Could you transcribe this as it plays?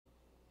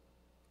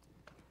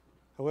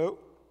Hello?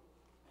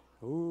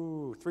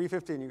 Ooh,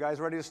 3:15. You guys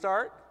ready to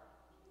start?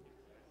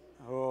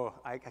 Oh,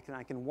 I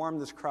can warm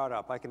this crowd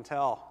up. I can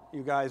tell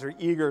you guys are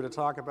eager to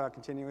talk about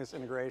continuous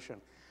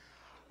integration.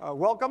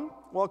 Welcome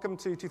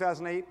to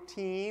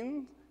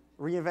 2018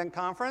 reInvent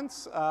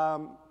Conference.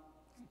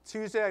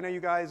 Tuesday, I know you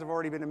guys have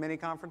already been to many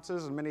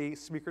conferences and many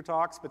speaker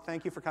talks, but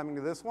thank you for coming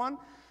to this one.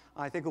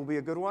 I think it will be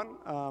a good one.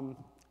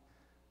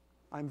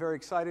 I'm very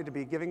excited to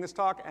be giving this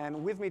talk,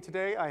 and with me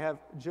today I have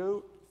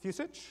Joe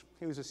Fusich,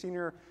 who's a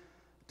senior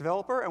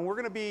developer, and we're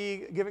going to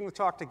be giving the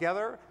talk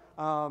together.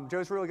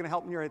 Joe's really going to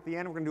help me here at the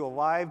end. We're going to do a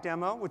live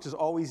demo, which is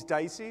always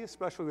dicey,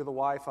 especially with the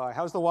Wi-Fi.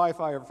 How's the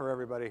Wi-Fi for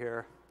everybody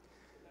here?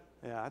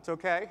 Yeah, it's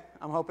okay.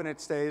 I'm hoping it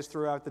stays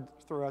throughout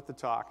the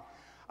talk.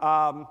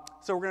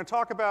 So we're going to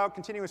talk about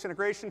continuous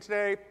integration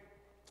today.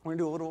 We're going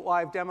to do a little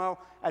live demo.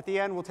 At the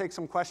end, we'll take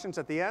some questions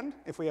at the end,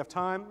 if we have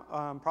time,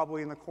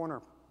 probably in the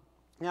corner.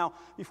 Now,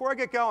 before I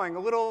get going, a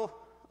little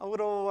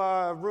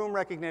room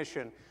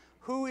recognition.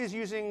 Who is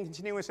using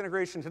continuous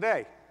integration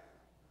today?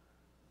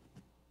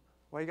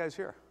 Why are you guys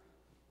here?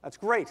 That's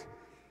great.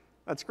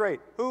 That's great.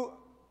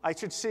 I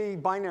should see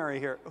binary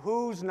here.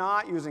 Who's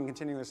not using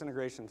continuous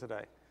integration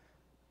today?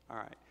 All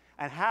right.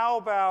 And how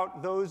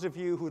about those of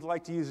you who'd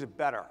like to use it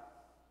better?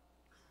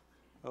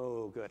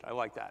 Oh, good. I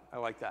like that. I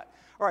like that.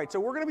 All right, so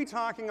we're going to be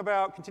talking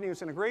about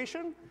continuous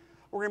integration.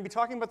 We're going to be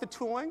talking about the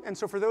tooling. And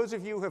so for those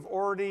of you who have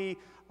already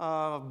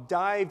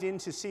dived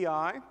into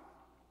CI,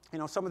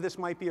 some of this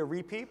might be a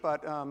repeat,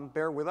 but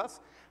bear with us.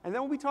 And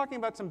then we'll be talking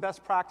about some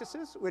best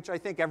practices, which I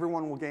think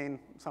everyone will gain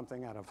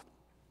something out of.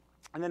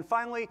 And then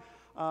finally,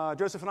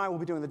 Joseph and I will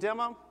be doing the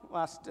demo,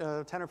 last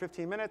 10 or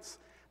 15 minutes,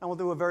 and we'll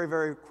do a very,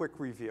 very quick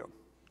review.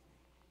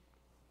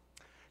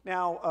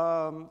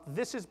 Now,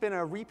 this has been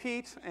a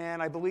repeat,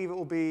 and I believe it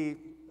will be,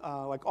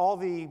 like all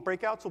the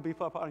breakouts will be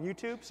put up on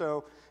YouTube.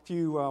 So if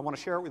you want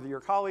to share it with your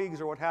colleagues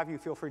or what have you,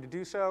 feel free to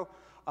do so.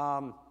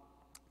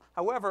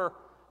 However,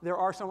 there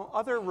are some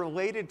other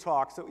related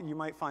talks that you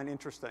might find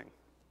interesting.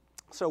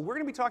 So we're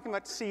going to be talking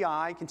about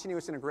CI,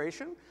 continuous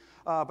integration,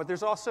 but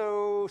there's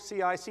also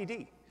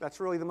CI/CD. That's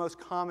really the most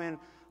common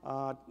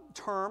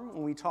term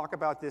when we talk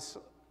about this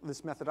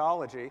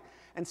methodology.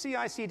 And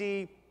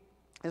CI/CD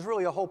is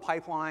really a whole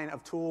pipeline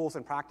of tools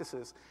and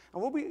practices.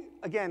 And we'll be,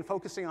 again,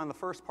 focusing on the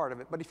first part of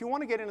it. But if you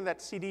want to get into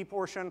that CD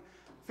portion,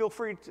 feel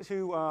free to,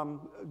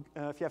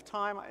 if you have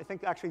time, I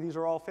think actually these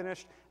are all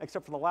finished,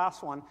 except for the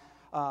last one.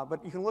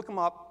 But you can look them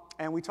up.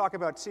 And we talk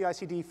about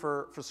CI/CD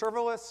for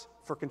serverless,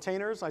 for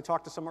containers. I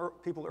talked to some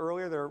people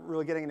earlier. They're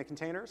really getting into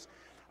containers.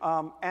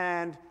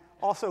 And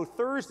also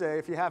Thursday,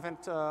 if you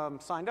haven't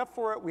signed up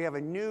for it, we have a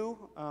new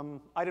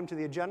item to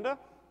the agenda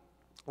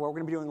where we're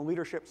going to be doing a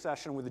leadership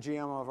session with the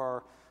GM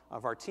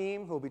of our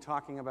team, who will be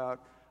talking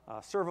about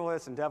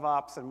serverless and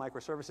DevOps and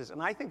microservices.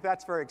 And I think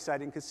that's very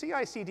exciting because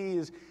CI/CD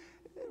is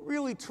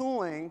really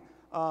tooling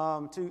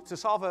to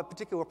solve a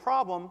particular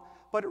problem,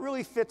 but it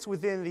really fits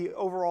within the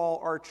overall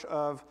arch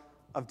of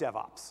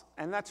DevOps.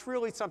 And that's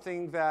really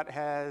something that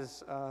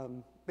has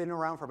been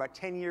around for about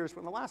 10 years, but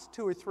in the last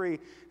 2 or 3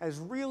 has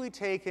really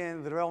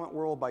taken the development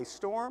world by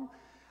storm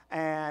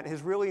and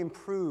has really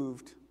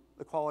improved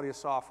the quality of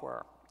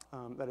software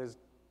that is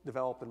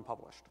developed and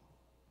published.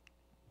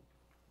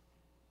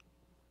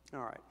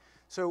 All right.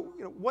 So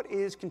what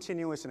is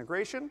continuous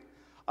integration?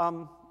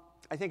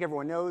 I think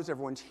everyone knows,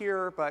 everyone's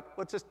here, but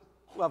let's just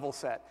level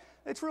set.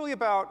 It's really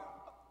about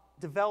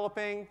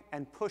developing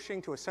and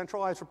pushing to a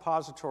centralized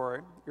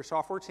repository, your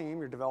software team,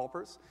 your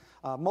developers,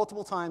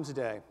 multiple times a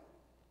day.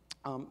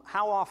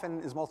 How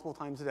often is multiple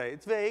times a day?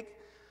 It's vague,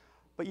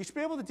 but you should be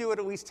able to do it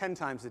at least 10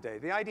 times a day.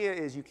 The idea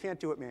is you can't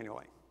do it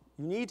manually.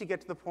 You need to get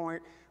to the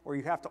point where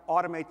you have to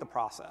automate the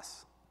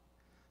process.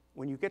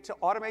 When you get to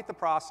automate the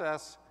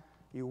process,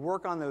 you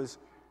work on those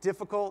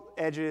difficult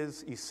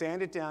edges, you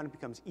sand it down, it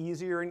becomes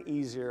easier and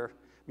easier,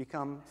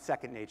 become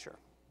second nature.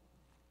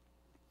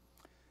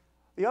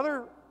 The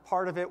other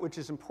part of it, which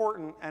is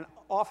important and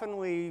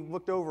oftenly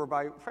looked over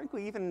by,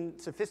 frankly, even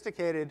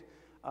sophisticated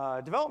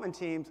development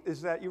teams,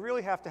 is that you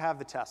really have to have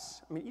the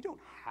tests. I mean, you don't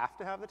have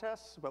to have the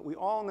tests, but we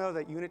all know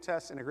that unit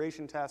tests,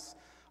 integration tests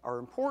are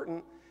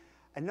important.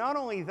 And not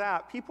only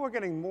that, people are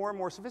getting more and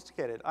more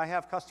sophisticated. I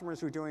have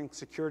customers who are doing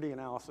security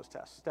analysis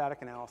tests,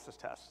 static analysis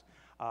tests.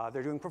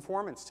 They're doing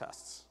performance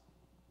tests.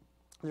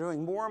 They're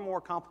doing more and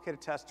more complicated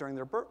tests during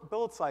their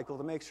build cycle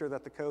to make sure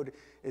that the code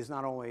is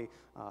not only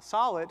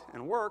solid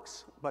and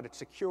works, but it's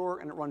secure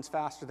and it runs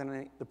faster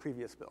than the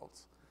previous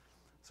builds.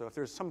 So if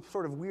there's some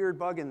sort of weird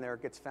bug in there,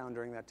 it gets found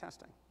during that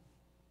testing.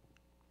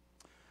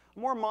 A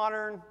more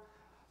modern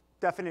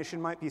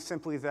definition might be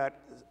simply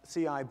that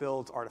CI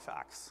builds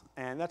artifacts.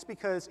 And that's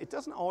because it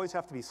doesn't always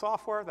have to be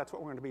software. That's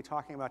what we're going to be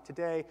talking about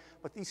today.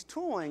 But these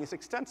tooling is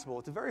extensible.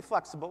 It's very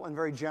flexible and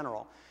very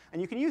general. And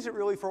you can use it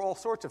really for all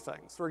sorts of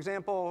things. For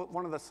example,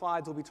 one of the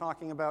slides will be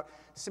talking about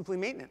simply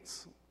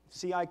maintenance.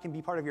 CI can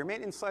be part of your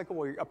maintenance cycle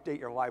where you update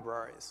your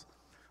libraries.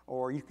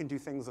 Or you can do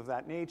things of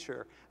that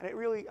nature. And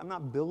I'm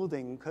not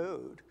building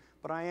code,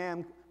 but I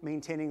am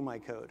maintaining my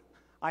code.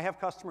 I have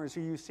customers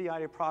who use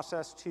CI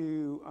process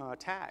to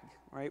tag,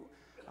 right?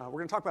 We're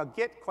going to talk about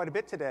Git quite a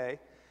bit today,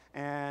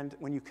 and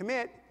when you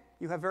commit,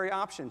 you have various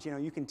options. You know,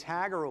 you can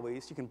tag a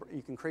release, you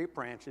can create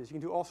branches, you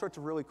can do all sorts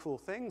of really cool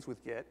things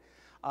with Git,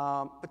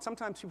 but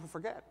sometimes people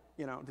forget,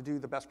 you know, to do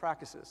the best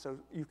practices, so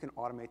you can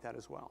automate that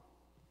as well.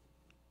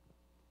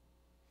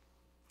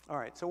 All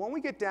right, so when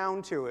we get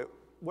down to it,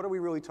 what are we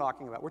really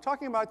talking about? We're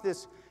talking about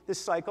this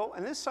cycle,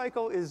 and this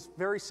cycle is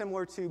very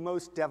similar to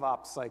most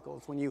DevOps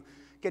cycles when you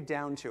get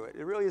down to it.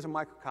 It really is a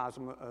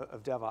microcosm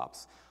of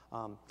DevOps.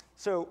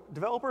 So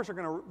developers are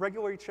going to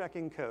regularly check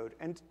in code,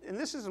 and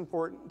this is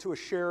important to a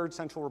shared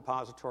central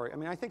repository. I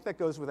mean, I think that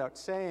goes without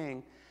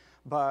saying,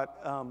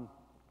 but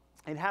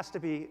it has to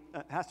be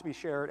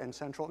shared and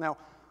central. Now,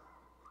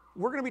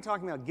 we're going to be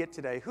talking about Git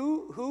today.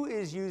 Who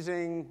is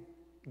using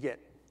Git?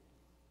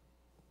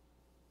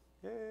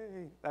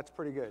 Yay, that's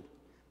pretty good.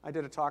 I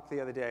did a talk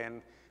the other day,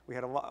 and we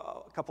had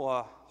a couple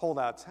of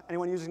holdouts.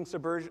 Anyone using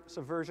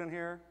Subversion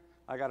here?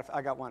 I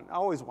got one.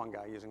 Always one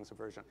guy using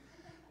Subversion.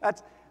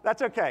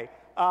 That's okay.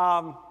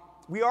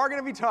 We are going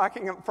to be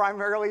talking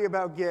primarily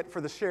about Git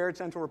for the shared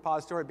central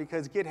repository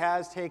because Git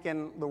has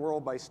taken the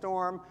world by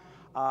storm.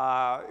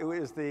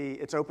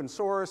 It's open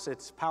source,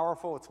 it's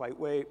powerful, it's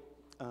lightweight,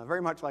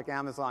 very much like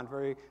Amazon,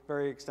 very,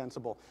 very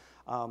extensible.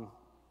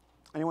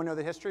 Anyone know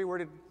the history?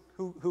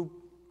 Who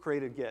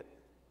created Git?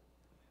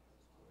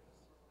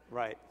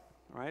 Right.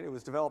 It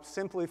was developed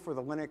simply for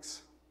the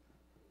Linux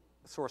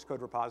source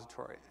code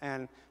repository.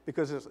 And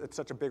because it's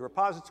such a big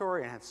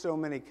repository and has so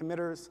many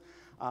committers,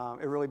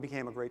 it really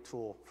became a great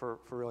tool for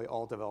really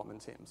all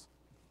development teams.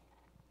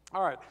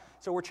 All right,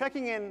 so we're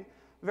checking in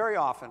very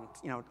often,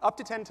 you know, up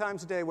to 10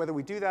 times a day. Whether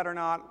we do that or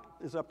not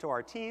is up to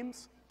our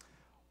teams.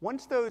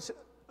 Once those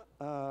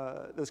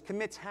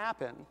commits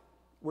happen,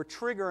 we're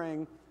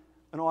triggering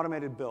an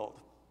automated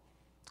build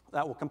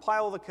that will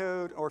compile the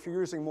code, or if you're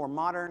using more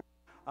modern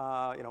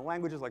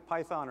languages like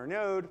Python or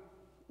Node,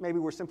 maybe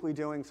we're simply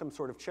doing some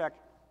sort of check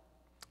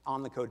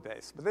on the code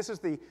base. But this is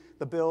the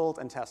build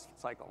and test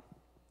cycle.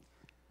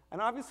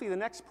 And obviously, the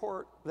next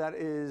part that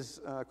is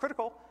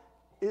critical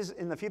is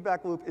in the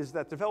feedback loop is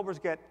that developers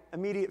get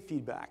immediate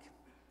feedback.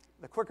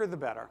 The quicker, the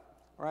better,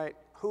 right?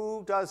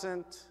 Who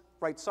doesn't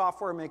write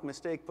software, make a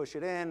mistake, push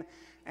it in,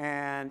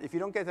 and if you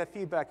don't get that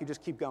feedback, you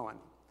just keep going.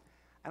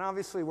 And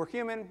obviously, we're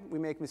human, we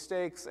make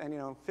mistakes,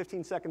 and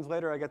 15 seconds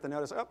later, I get the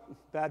notice, oh,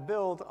 bad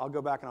build, I'll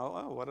go back and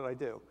oh, what did I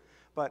do?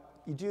 But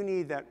you do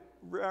need that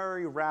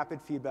very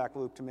rapid feedback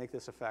loop to make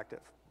this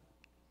effective.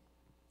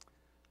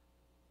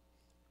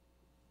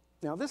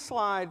 Now, this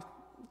slide,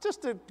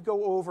 just to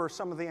go over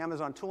some of the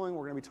Amazon tooling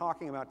we're going to be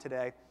talking about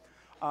today.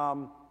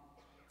 I'm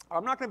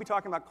not going to be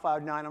talking about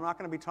Cloud9. I'm not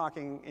going to be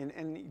talking in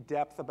any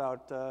depth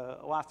about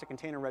Elastic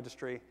Container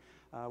Registry,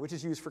 which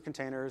is used for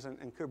containers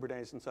and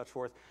Kubernetes and such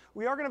forth.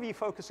 We are going to be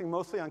focusing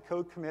mostly on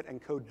code commit and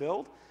code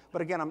build.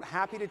 But again, I'm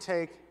happy to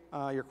take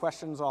your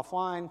questions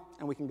offline,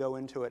 and we can go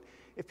into it.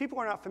 If people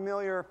are not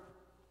familiar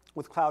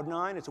with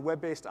Cloud9, it's a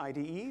web-based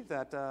IDE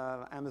that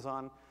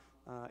Amazon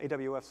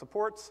AWS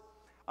supports.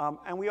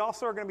 And we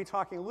also are going to be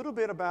talking a little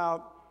bit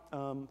about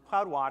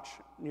CloudWatch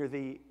near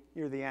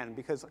the end,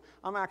 because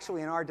I'm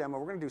actually, in our demo,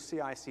 we're going to do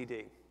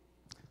CI/CD,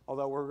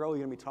 although we're really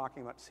going to be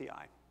talking about CI.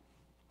 Let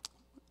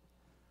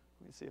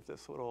me see if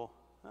this little,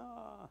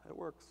 it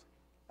works.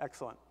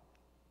 Excellent.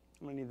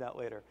 I'm going to need that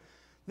later.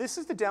 This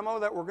is the demo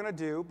that we're going to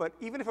do, but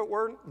even if it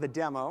weren't the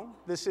demo,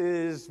 this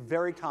is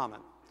very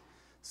common.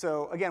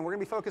 So again, we're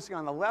going to be focusing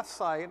on the left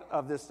side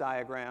of this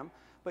diagram,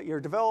 but your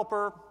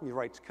developer, he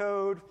writes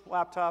code,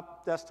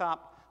 laptop,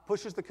 desktop,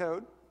 pushes the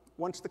code.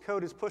 Once the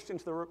code is pushed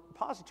into the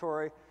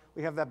repository,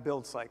 we have that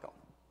build cycle.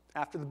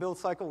 After the build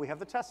cycle, we have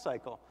the test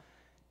cycle.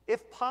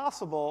 If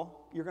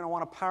possible, you're going to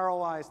want to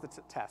parallelize the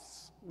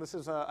tests. This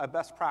is a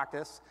best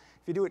practice.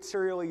 If you do it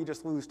serially, you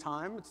just lose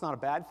time. It's not a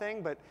bad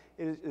thing, but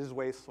it is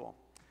wasteful.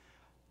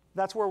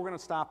 That's where we're going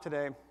to stop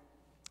today.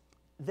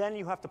 Then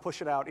you have to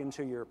push it out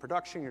into your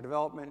production, your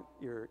development,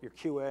 your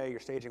QA, your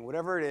staging,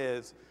 whatever it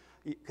is.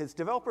 Because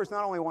developers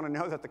not only want to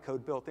know that the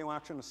code built, they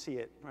want to see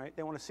it, right?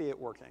 They want to see it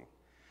working.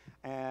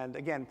 And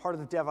again, part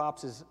of the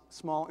DevOps is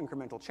small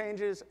incremental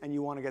changes, and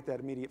you want to get that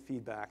immediate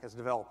feedback as a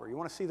developer. You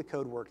want to see the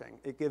code working.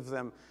 It gives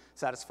them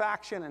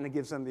satisfaction, and it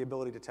gives them the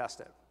ability to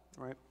test it,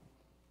 right?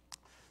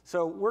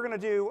 So we're going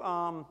to do,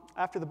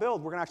 after the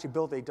build, we're going to actually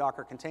build a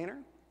Docker container,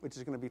 which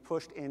is going to be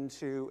pushed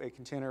into a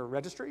container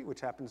registry,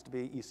 which happens to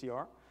be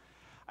ECR.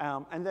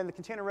 And then the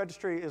container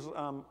registry is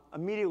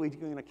immediately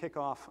going to kick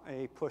off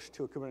a push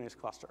to a Kubernetes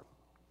cluster.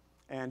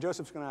 And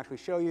Joseph's going to actually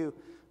show you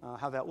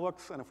how that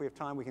looks, and if we have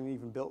time, we can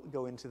even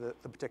go into the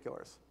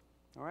particulars.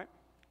 All right?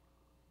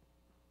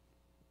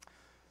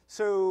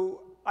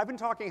 So I've been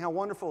talking how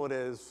wonderful it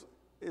is.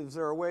 Is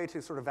there a way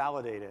to sort of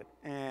validate it?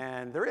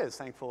 And there is,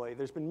 thankfully.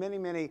 There's been many,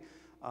 many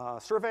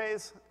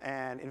surveys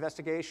and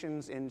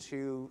investigations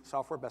into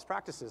software best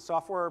practices.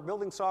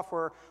 Building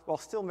software, while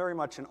still very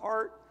much an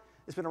art,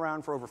 has been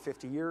around for over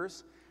 50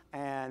 years,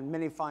 and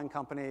many fine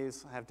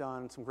companies have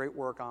done some great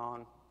work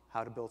on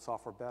how to build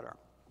software better.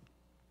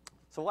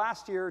 So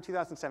last year,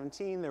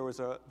 2017, there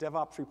was a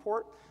DevOps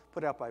report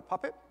put out by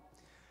Puppet,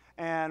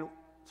 and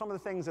some of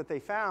the things that they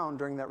found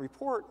during that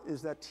report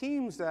is that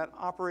teams that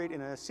operate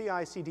in a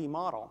CI/CD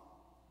model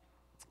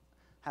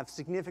have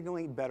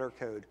significantly better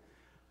code,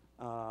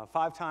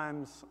 5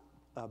 times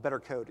better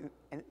code.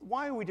 And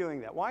why are we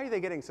doing that? Why are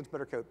they getting such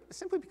better code?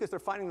 Simply because they're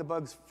finding the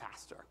bugs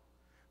faster,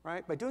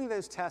 right? By doing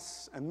those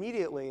tests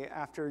immediately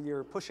after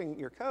you're pushing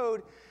your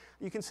code,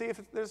 you can see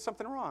if there's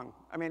something wrong.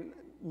 I mean,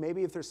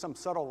 maybe if there's some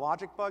subtle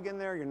logic bug in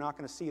there, you're not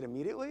going to see it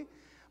immediately.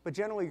 But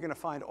generally, you're going to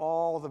find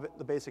all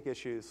the basic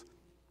issues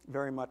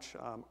very much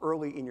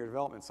early in your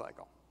development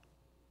cycle.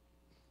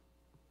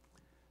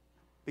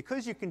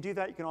 Because you can do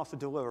that, you can also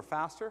deliver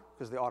faster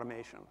because of the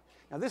automation.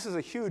 Now, this is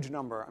a huge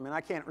number. I mean,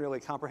 I can't really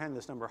comprehend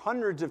this number.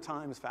 Hundreds of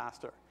times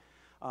faster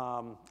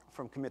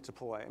from commit to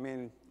deploy. I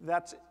mean,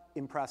 that's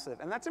impressive.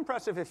 And that's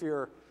impressive if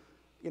you're,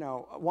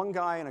 one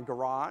guy in a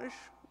garage,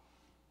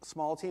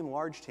 small team,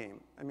 large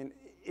team. I mean,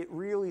 it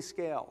really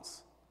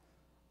scales.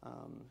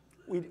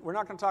 We're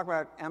not going to talk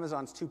about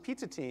Amazon's 2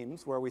 pizza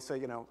teams where we say,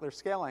 they're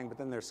scaling, but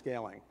then they're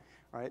scaling,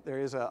 right? There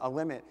is a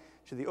limit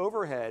to the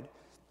overhead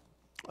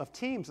of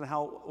teams and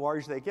how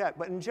large they get.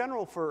 But in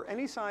general, for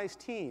any size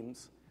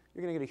teams,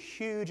 you're going to get a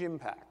huge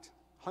impact,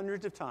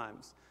 hundreds of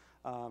times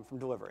from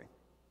delivery.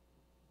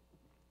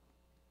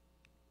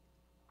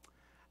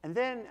 And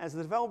then, as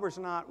the developers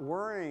are not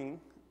worrying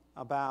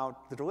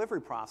about the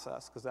delivery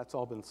process, because that's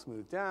all been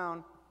smoothed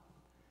down,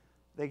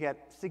 they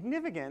get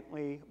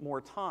significantly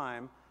more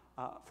time,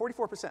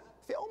 44%,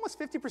 almost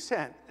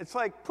 50%. It's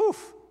like,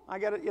 poof, I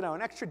get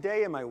an extra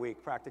day in my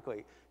week,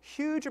 practically.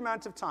 Huge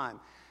amounts of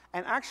time.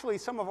 And actually,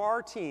 some of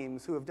our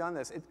teams who have done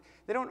this,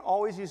 they don't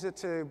always use it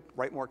to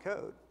write more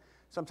code.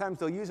 Sometimes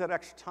they'll use that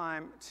extra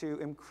time to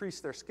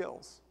increase their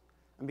skills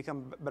and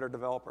become better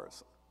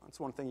developers. That's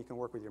one thing you can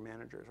work with your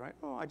managers, right?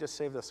 Oh, I just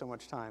saved us so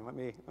much time. Let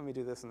me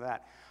do this and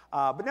that.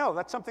 But no,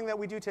 that's something that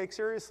we do take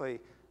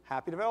seriously.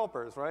 Happy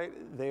developers, right?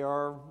 They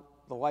are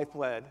the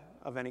lifeblood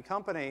of any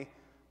company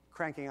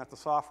cranking out the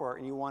software,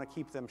 and you want to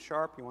keep them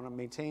sharp, you want to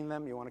maintain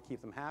them, you want to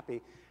keep them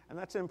happy. And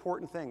that's an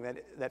important thing.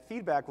 That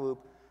feedback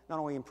loop not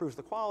only improves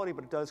the quality,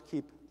 but it does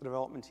keep the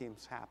development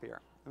teams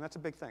happier. And that's a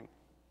big thing.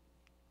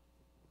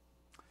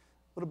 A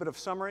little bit of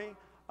summary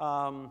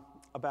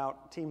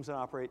about teams that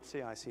operate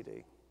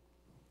CI/CD.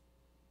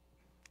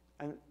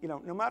 And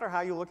no matter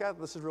how you look at it,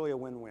 this is really a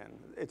win-win.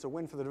 It's a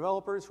win for the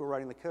developers who are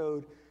writing the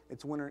code.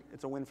 It's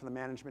a win for the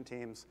management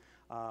teams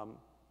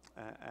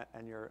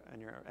and your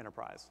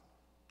enterprise.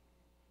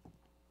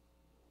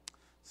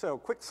 So,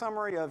 quick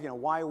summary of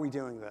why are we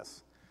doing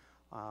this?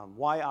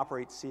 Why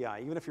operate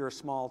CI, even if you're a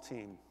small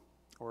team,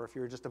 or if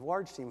you're just a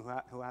large team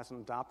who hasn't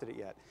adopted it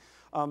yet.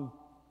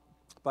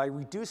 By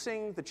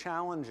reducing the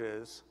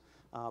challenges,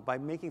 by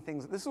making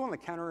things, this is one of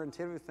the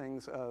counterintuitive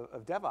things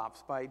of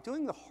DevOps, by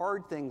doing the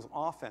hard things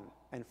often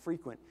and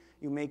frequent,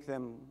 you make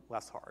them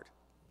less hard,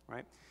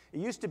 right? It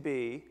used to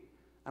be,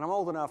 and I'm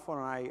old enough when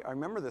I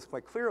remember this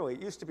quite clearly,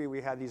 it used to be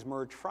we had these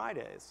merge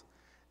Fridays.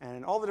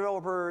 And all the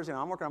developers,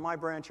 I'm working on my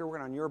branch, you're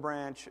working on your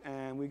branch,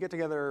 and we get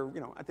together,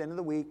 at the end of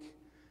the week,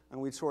 and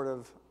we'd sort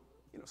of,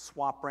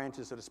 swap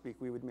branches, so to speak.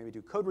 We would maybe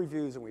do code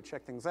reviews, and we'd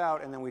check things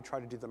out, and then we'd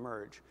try to do the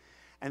merge.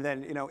 And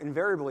then,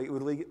 invariably, it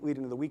would lead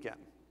into the weekend,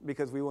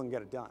 because we wouldn't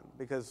get it done,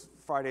 because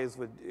Fridays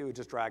it would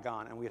just drag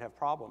on, and we'd have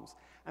problems.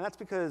 And that's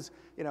because,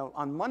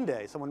 on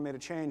Monday, someone made a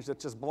change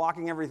that's just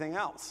blocking everything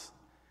else.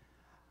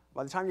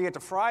 By the time you get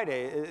to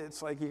Friday,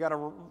 it's like you got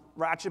to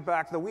ratchet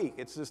back the week.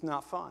 It's just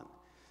not fun.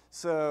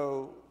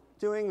 So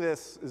doing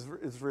this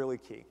is really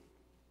key.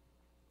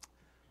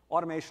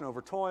 Automation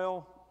over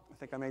toil. I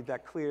think I made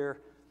that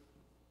clear.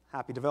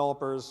 Happy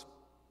developers.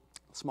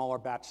 Smaller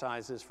batch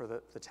sizes for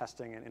the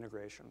testing and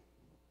integration.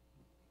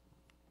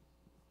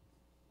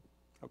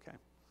 OK.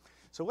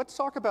 So let's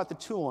talk about the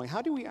tooling.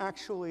 How do we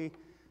actually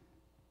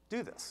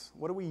do this?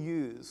 What do we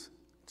use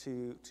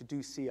to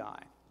do CI?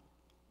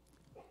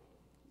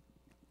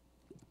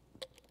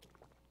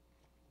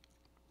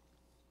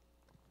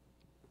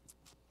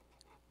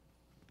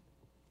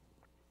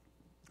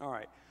 All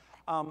right.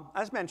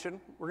 As mentioned,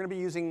 we're going to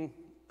be using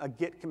a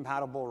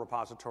Git-compatible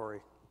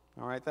repository.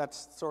 All right,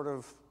 that's sort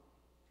of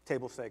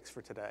table stakes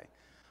for today.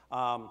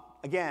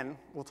 Again,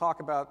 we'll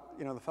talk about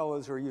the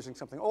fellows who are using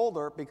something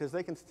older because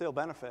they can still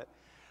benefit.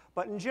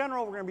 But in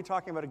general, we're going to be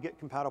talking about a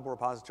Git-compatible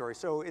repository.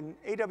 So in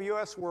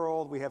AWS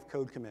world, we have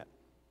code commit.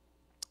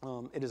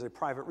 It is a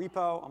private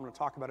repo. I'm going to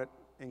talk about it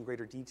in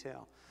greater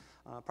detail.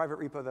 Private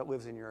repo that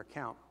lives in your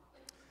account.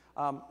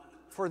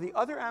 For the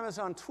other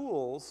Amazon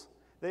tools,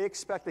 they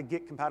expect a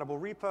Git-compatible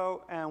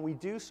repo, and we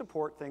do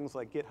support things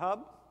like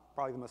GitHub,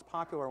 probably the most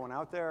popular one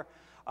out there,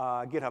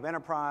 GitHub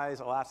Enterprise,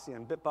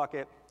 Atlassian,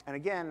 Bitbucket. And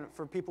again,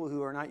 for people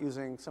who are not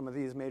using some of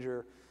these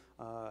major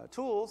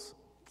tools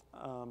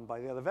by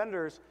the other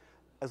vendors,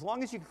 as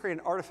long as you can create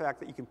an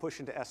artifact that you can push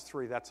into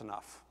S3, that's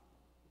enough.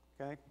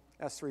 Okay?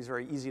 S3 is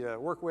very easy to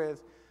work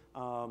with,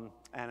 and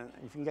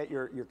if you can get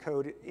your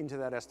code into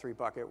that S3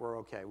 bucket, we're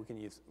OK. We can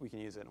use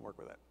it and work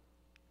with it.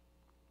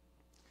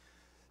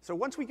 So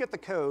once we get the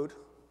code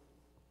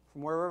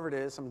from wherever it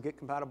is, some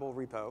Git-compatible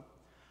repo,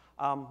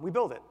 we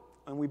build it.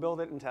 And we build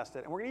it and test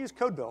it. And we're going to use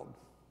code build,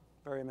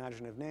 very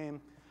imaginative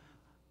name.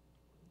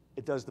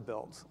 it does the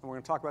builds. And we're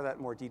going to talk about that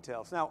in more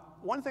details. Now,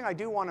 one thing I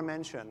do want to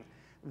mention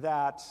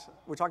that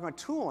we're talking about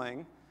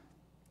tooling,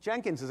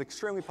 Jenkins is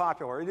extremely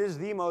popular. It is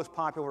the most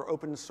popular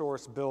open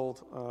source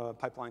build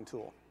pipeline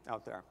tool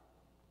out there.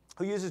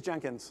 Who uses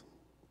Jenkins?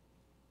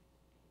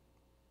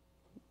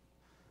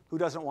 Who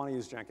doesn't want to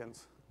use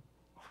Jenkins?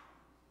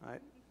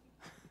 Right?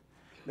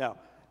 No.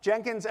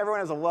 Jenkins, everyone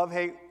has a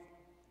love-hate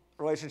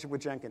relationship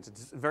with Jenkins.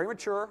 It's very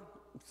mature.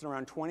 It's been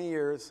around 20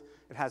 years.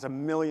 It has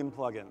 1 million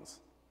plugins,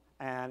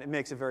 and it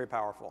makes it very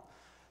powerful.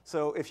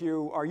 So if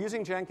you are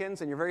using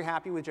Jenkins and you're very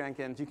happy with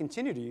Jenkins, you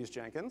continue to use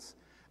Jenkins.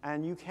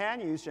 And you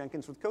can use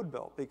Jenkins with code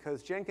build,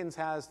 because Jenkins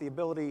has the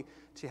ability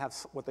to have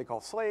what they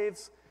call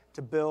slaves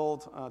to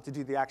build, to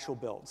do the actual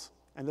builds.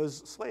 And those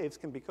slaves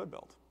can be code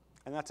build.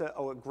 And that's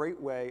a great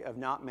way of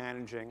not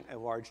managing a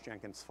large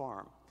Jenkins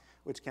farm,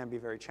 which can be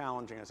very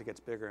challenging as it gets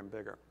bigger and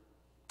bigger.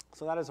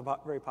 So that is a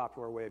very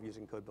popular way of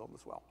using code build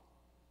as well.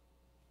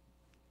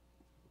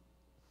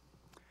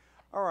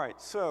 All right,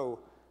 so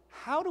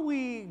how do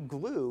we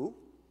glue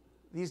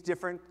these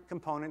different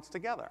components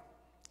together?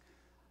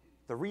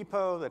 The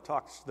repo that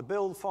talks to the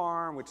build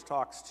farm, which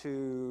talks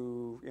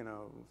to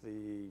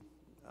the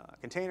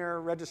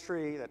container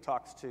registry, that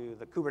talks to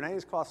the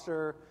Kubernetes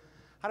cluster.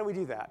 How do we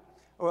do that?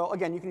 Well,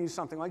 again, you can use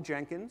something like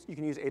Jenkins. You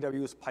can use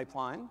AWS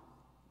Pipeline.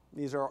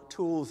 These are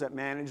tools that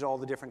manage all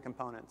the different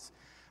components.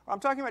 I'm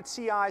talking about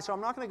CI, so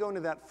I'm not going to go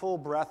into that full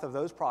breadth of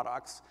those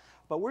products.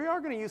 But we are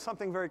going to use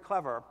something very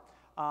clever,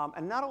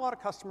 and not a lot of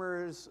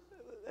customers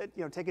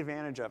take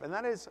advantage of, and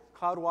that is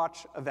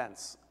CloudWatch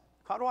events.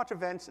 CloudWatch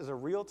events is a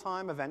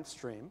real-time event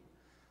stream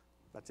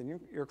that's in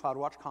your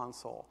CloudWatch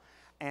console,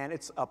 and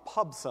it's a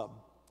pub sub.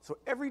 So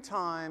every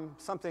time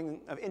something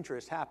of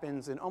interest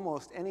happens in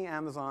almost any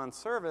Amazon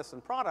service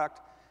and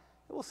product,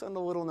 it will send a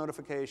little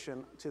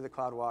notification to the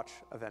CloudWatch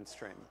event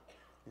stream.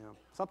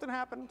 Something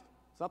happened,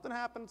 something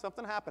happened,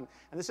 something happened.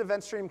 And this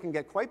event stream can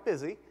get quite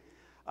busy,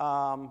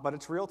 but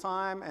it's real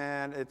time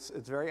and it's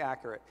very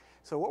accurate.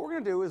 So what we're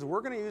going to do is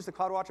we're going to use the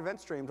CloudWatch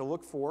event stream to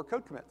look for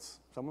code commits.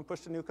 Someone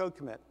pushed a new code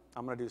commit.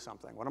 I'm going to do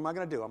something. What am I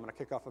going to do? I'm going to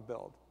kick off a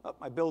build. Oh,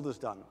 my build is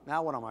done.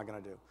 Now what am I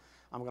going to do?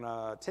 I'm going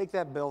to take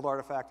that build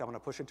artifact. I'm going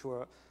to push it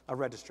to a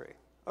registry.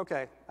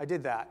 OK, I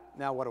did that.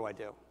 Now what do I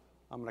do?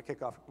 I'm going to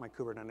kick off my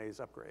Kubernetes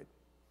upgrade.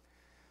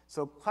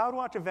 So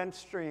CloudWatch event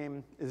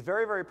stream is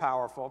very, very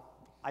powerful.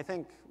 I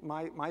think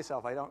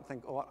myself, I don't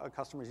think a lot of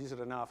customers use it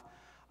enough.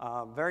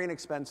 Very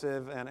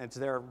inexpensive, and it's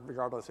there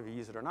regardless if you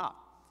use it or not.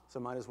 So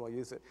might as well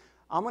use it.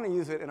 I'm going to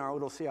use it in our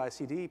little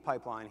CI/CD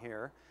pipeline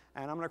here,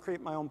 and I'm going to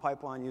create my own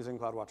pipeline using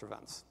CloudWatch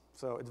events.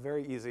 So it's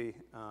very easy,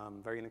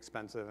 very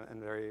inexpensive,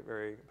 and very,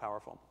 very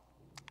powerful.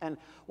 And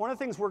one of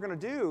the things we're going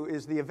to do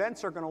is the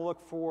events are going to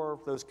look for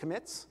those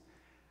commits,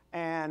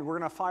 and we're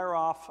going to fire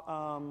off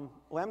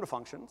Lambda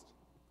functions,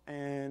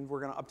 and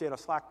we're going to update a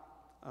Slack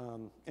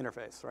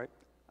interface, right?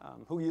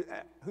 Who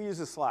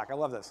uses Slack? I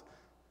love this.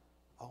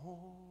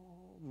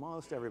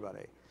 Almost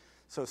everybody.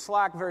 So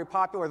Slack, very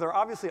popular. There are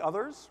obviously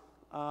others.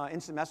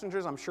 Instant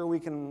messengers, I'm sure we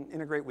can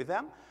integrate with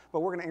them, but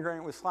we're going to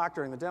integrate with Slack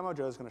during the demo.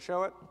 Joe's going to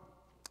show it.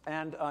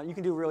 And you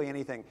can do really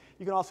anything.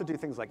 You can also do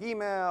things like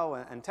email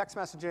and text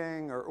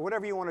messaging or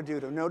whatever you want to do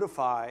to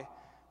notify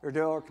your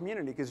developer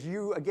community. Because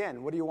you,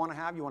 again, what do you want to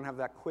have? You want to have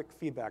that quick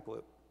feedback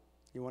loop.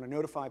 You want to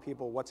notify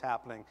people what's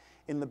happening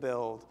in the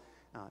build,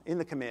 in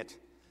the commit,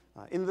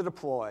 in the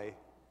deploy.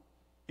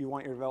 You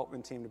want your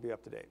development team to be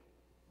up to date.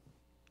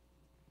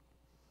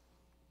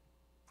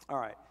 All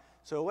right,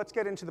 so let's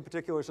get into the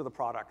particulars of the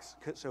products.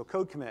 So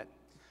code commit,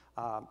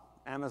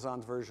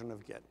 Amazon's version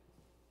of Git.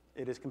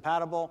 It is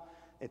compatible.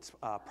 It's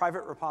a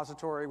private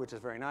repository, which is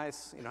very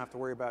nice. You don't have to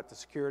worry about the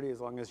security as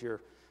long as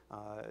you're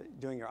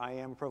doing your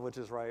IAM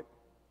privileges right.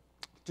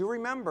 Do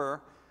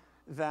remember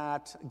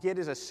that Git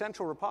is a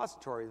central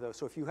repository, though.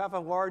 So if you have a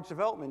large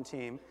development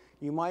team,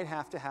 you might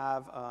have to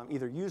have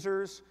either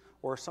users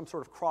or some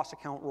sort of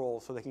cross-account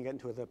role so they can get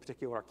into the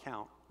particular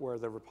account where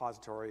the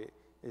repository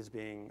is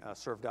being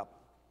served up.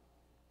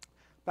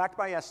 Backed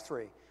by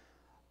S3.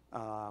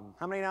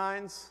 How many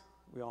nines?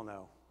 We all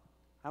know.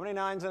 How many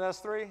nines in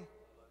S3?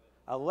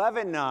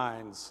 11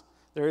 nines.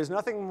 There is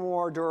nothing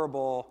more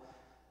durable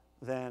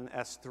than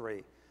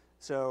S3.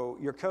 So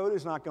your code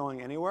is not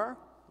going anywhere.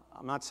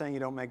 I'm not saying you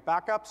don't make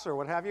backups or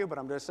what have you, but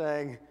I'm just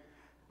saying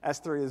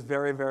S3 is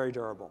very, very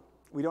durable.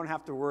 We don't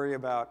have to worry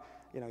about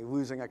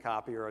losing a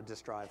copy or a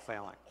disk drive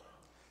failing.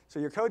 So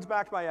your code's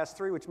backed by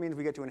S3, which means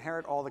we get to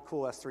inherit all the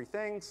cool S3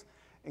 things,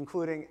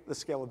 including the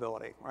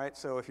scalability, right?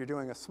 So if you're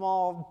doing a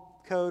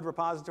small code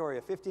repository,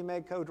 a 50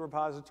 meg code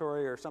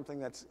repository, or something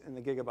that's in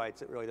the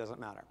gigabytes, it really doesn't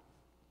matter.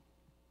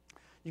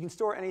 You can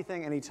store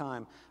anything,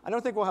 anytime. I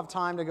don't think we'll have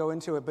time to go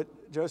into it,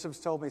 but Joseph's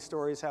told me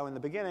stories how in the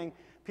beginning,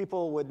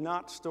 people would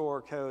not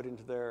store code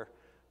into their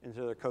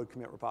code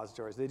commit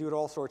repositories. They do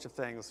all sorts of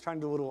things, trying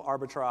to do a little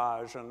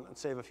arbitrage and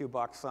save a few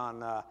bucks on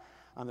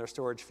their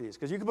storage fees.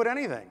 Because you can put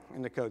anything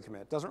into code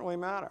commit. It doesn't really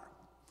matter.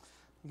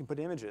 You can put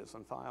images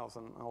and files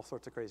and all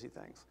sorts of crazy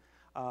things.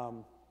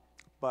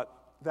 But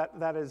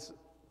that is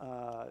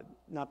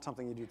not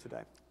something you do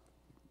today.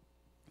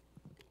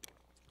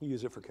 You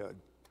use it for code.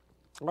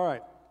 All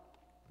right.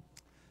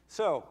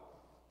 So,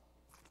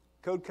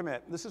 code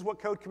commit. This is what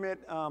code commit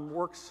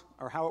works,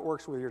 or how it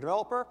works with your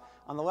developer.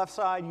 On the left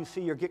side, you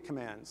see your Git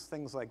commands,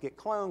 things like git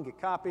clone, git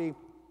copy,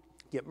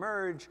 git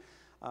merge,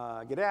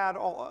 git add,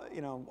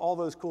 all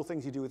those cool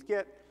things you do with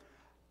Git.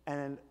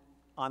 And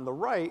on the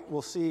right,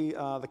 we'll see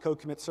the code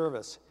commit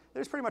service.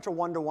 There's pretty much a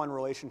one-to-one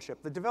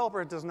relationship. The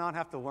developer does not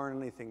have to learn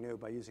anything new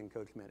by using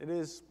code commit. It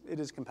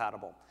is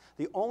compatible.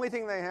 The only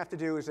thing they have to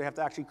do is they have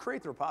to actually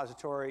create the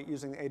repository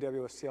using the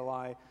AWS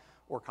CLI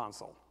or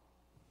console.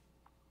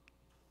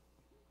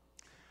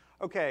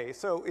 OK,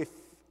 so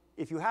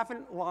if you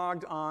haven't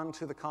logged on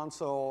to the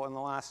console in the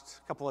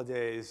last couple of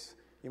days,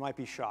 you might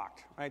be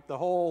shocked, right? The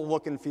whole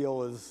look and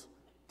feel is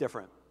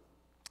different.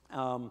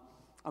 I'm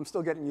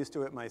still getting used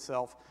to it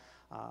myself,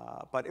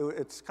 but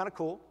it's kind of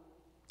cool.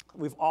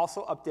 We've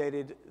also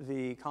updated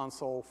the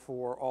console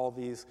for all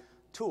these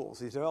tools,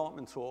 these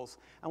development tools.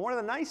 And one of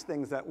the nice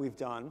things that we've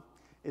done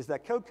is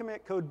that code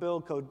commit, code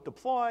build, code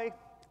deploy,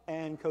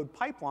 and code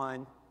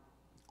pipeline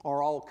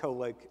are all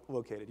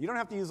co-located. You don't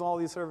have to use all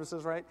these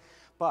services, right?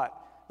 But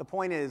the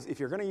point is, if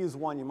you're going to use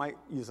one, you might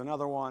use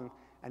another one.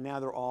 And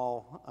now they're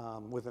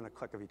all within a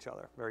click of each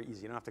other. Very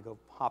easy. You don't have to go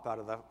hop out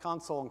of the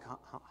console and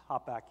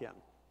hop back in.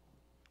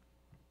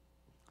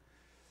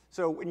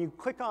 So when you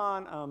click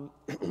on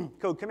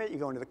code commit, you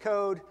go into the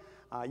code.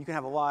 You can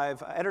have a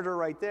live editor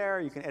right there.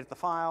 You can edit the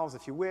files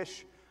if you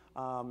wish.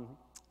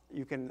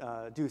 You can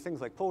do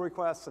things like pull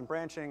requests and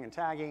branching and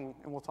tagging,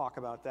 and we'll talk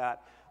about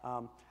that.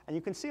 And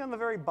you can see on the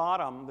very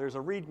bottom, there's a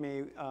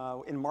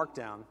README in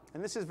Markdown.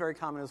 And this is very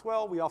common as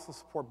well. We also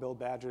support build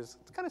badges.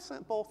 It's kind of a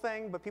simple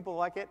thing, but people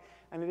like it.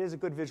 And it is a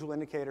good visual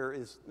indicator.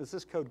 Is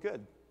this code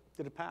good?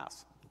 Did it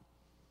pass?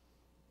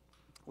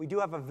 We do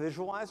have a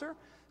visualizer.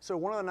 So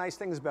one of the nice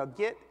things about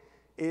Git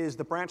is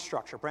the branch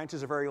structure.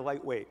 Branches are very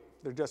lightweight.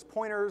 They're just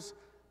pointers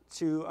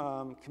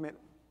to commit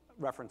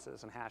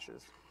references and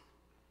hashes.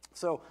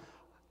 So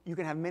you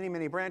can have many,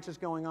 many branches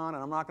going on,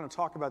 and I'm not going to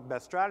talk about the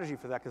best strategy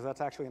for that because that's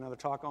actually another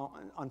talk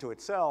unto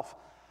itself.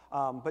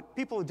 But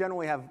people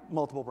generally have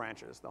multiple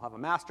branches. They'll have a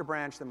master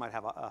branch. They might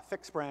have a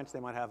fixed branch. They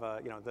might have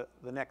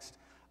the next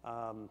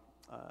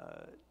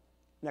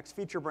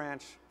feature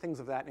branch, things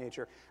of that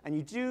nature. And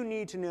you do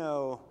need to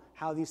know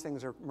how these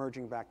things are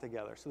merging back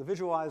together. So the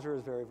visualizer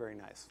is very, very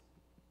nice.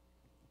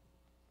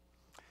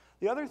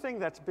 The other thing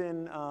that's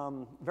been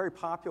very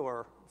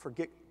popular for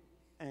Git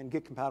and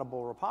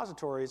Git-compatible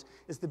repositories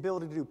is the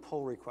ability to do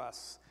pull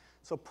requests.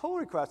 So pull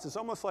requests is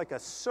almost like a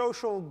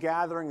social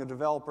gathering of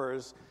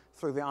developers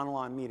through the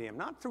online medium,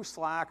 not through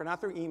Slack or not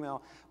through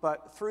email,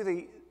 but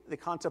through the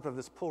concept of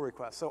this pull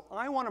request. So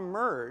I want to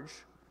merge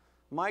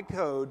my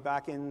code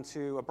back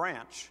into a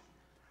branch.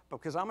 But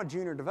because I'm a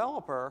junior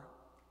developer,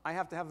 I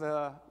have to have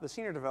the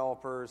senior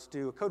developers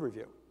do a code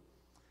review.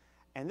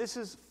 And this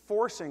is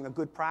forcing a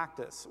good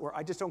practice where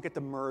I just don't get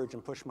to merge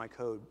and push my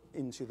code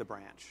into the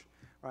branch,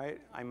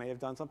 right? I may have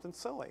done something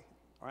silly,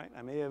 right?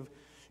 I may have,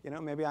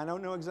 maybe I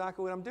don't know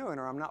exactly what I'm doing,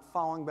 or I'm not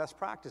following best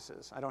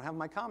practices. I don't have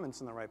my comments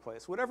in the right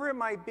place. Whatever it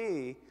might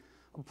be,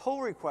 a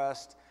pull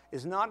request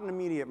is not an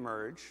immediate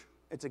merge.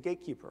 It's a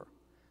gatekeeper,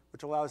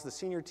 which allows the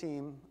senior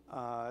team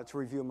to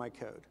review my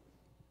code,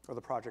 or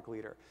the project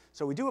leader.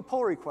 So we do a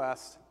pull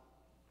request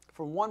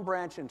from one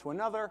branch into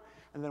another,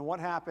 and then what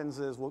happens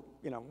is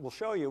we'll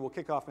show you, we'll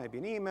kick off maybe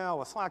an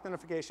email, a Slack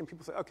notification.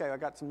 People say, OK, I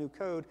got some new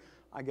code.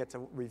 I get to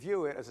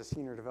review it as a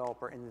senior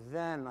developer, and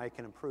then I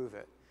can improve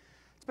it.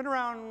 It's been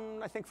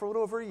around, I think, for a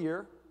little over a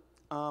year,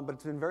 but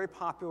it's been very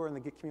popular in the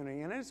Git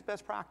community, and it is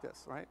best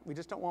practice, right? We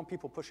just don't want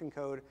people pushing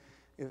code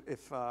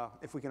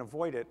if we can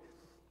avoid it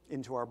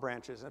into our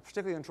branches, and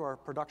particularly into our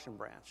production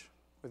branch,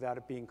 without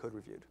it being code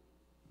reviewed.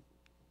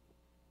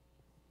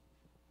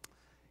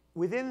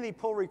 Within the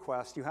pull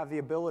request, you have the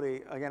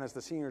ability, again, as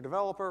the senior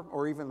developer,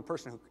 or even the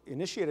person who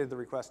initiated the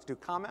request, to do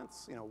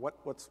comments.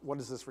 What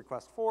is this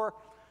request for?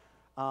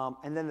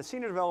 And then the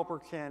senior developer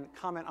can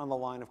comment on the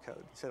line of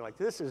code. Say, like,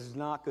 this is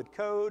not good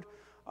code,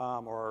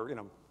 or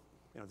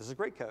this is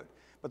great code.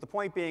 But the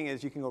point being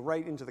is you can go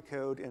right into the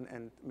code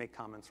and make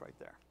comments right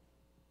there.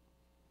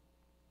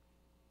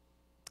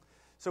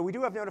 So we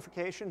do have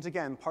notifications,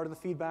 again, part of the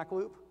feedback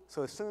loop.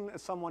 So as soon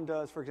as someone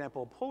does, for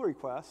example, a pull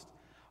request,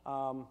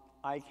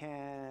 I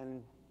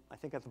can, I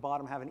think at the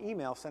bottom, have an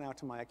email sent out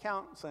to my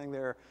account saying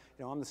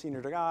I'm the senior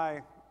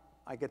guy.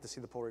 I get to see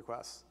the pull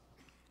requests,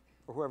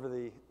 or whoever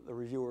the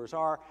reviewers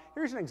are.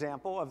 Here's an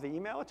example of the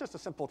email. It's just a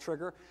simple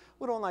trigger.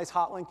 Little nice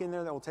hot link in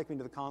there that will take me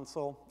to the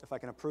console if I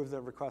can approve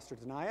the request or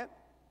deny it.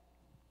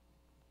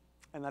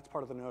 And that's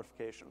part of the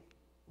notification.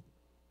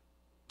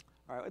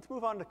 All right, let's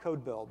move on to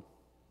code build.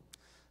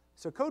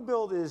 So code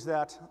build is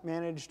that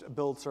managed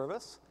build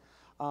service.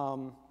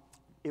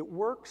 It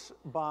works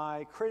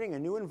by creating a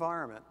new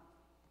environment,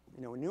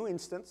 a new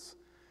instance.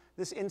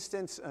 This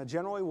instance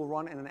generally will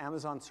run in an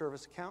Amazon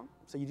service account,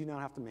 so you do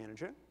not have to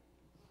manage it.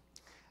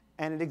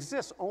 And it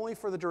exists only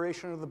for the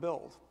duration of the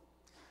build.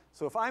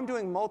 So if I'm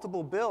doing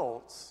multiple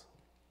builds,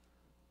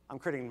 I'm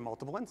creating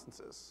multiple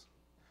instances.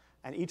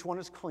 And each one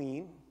is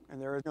clean, and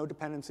there are no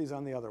dependencies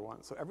on the other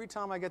one. So every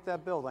time I get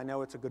that build, I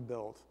know it's a good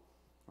build.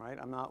 right?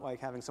 I'm not like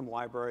having some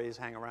libraries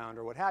hang around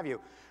or what have you.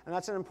 And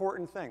that's an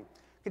important thing.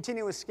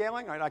 Continuous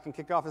scaling, right? I can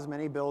kick off as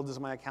many builds as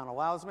my account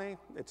allows me.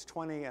 It's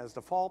 20 as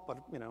default, but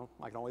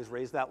I can always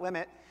raise that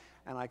limit,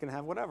 and I can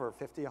have whatever,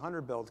 50,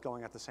 100 builds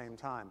going at the same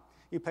time.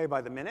 You pay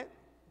by the minute,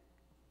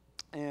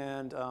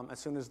 and as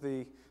soon as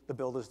the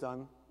build is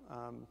done,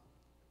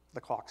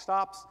 the clock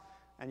stops,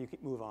 and you can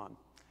move on.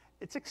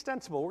 It's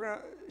extensible. We're going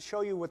to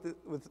show you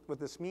what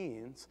this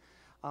means.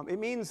 It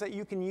means that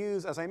you can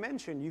use, as I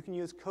mentioned, you can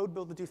use code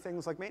build to do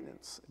things like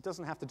maintenance. It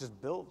doesn't have to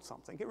just build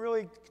something. It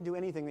really can do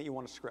anything that you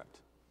want to script.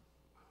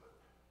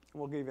 And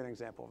we'll give you an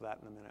example of that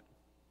in a minute.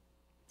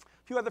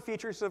 A few other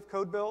features of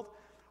code build.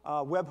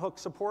 Webhook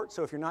support.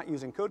 So if you're not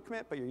using code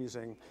commit, but you're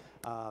using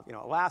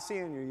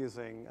Atlassian, you're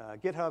using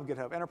GitHub,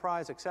 GitHub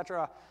Enterprise, et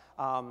cetera,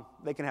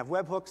 they can have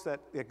webhooks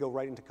that go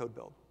right into code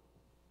build.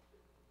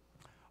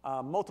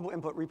 Multiple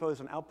input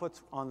repos and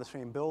outputs on the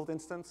same build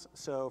instance.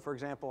 So for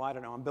example, I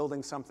don't know, I'm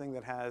building something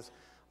that has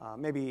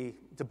maybe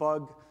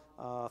debug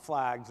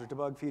flags or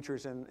debug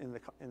features in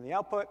the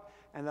output,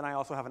 and then I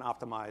also have an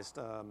optimized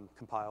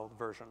compiled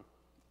version.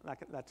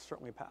 That's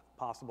certainly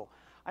possible.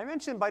 I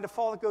mentioned by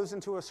default it goes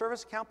into a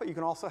service account, but you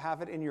can also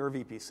have it in your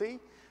VPC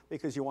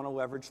because you want to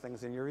leverage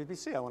things in your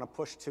VPC. I want to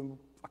push to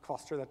a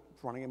cluster that's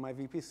running in my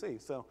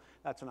VPC, so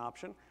that's an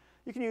option.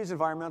 You can use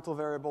environmental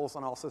variables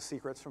and also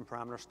secrets from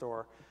parameter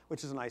store,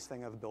 which is a nice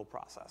thing of the build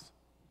process.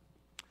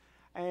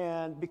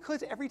 And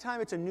because every time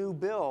it's a new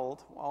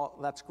build, well,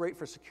 that's great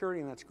for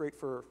security and that's great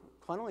for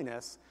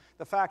cleanliness,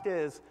 the fact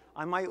is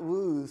I might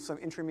lose some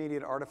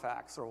intermediate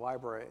artifacts or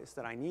libraries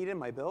that I need in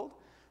my build.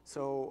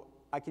 So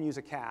I can use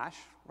a cache,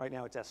 right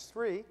now it's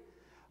S3,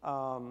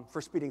 for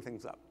speeding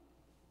things up.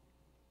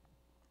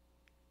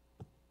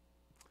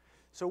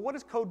 So what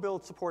does code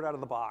build support out of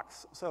the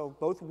box? So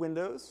both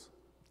Windows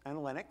and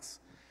Linux,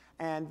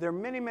 and there are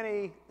many,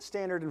 many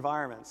standard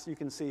environments you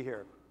can see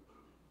here.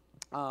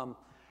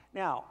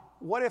 Now,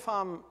 what if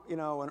I'm an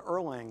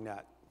Erlang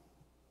net?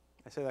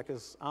 I say that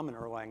because I'm an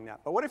Erlang net.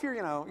 But what if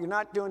you're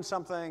not doing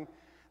something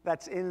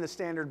that's in the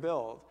standard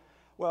build?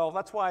 Well,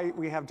 that's why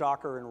we have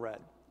Docker in red.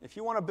 If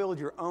you want to build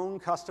your own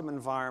custom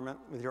environment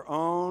with your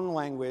own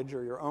language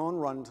or your own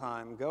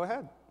runtime, go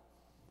ahead.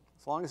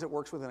 As long as it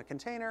works within a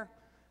container,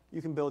 you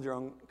can build your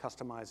own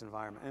customized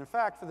environment. And in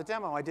fact, for the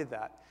demo, I did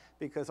that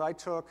because I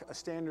took a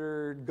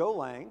standard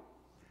Golang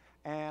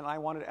and I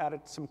wanted to add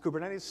some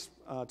Kubernetes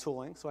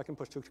tooling so I can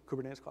push to a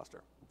Kubernetes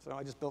cluster. So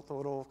I just built a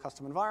little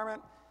custom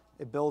environment.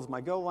 It builds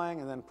my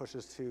Golang and then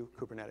pushes to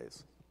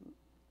Kubernetes.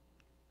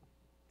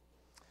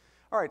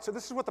 All right, so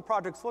this is what the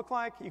projects look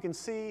like. You can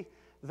see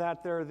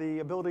that they're the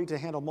ability to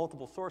handle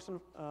multiple source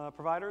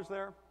providers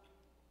there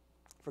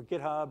for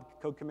GitHub,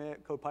 code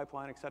commit, code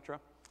pipeline, et cetera.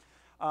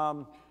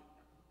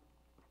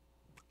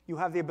 You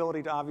have the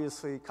ability to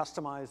obviously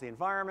customize the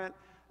environment.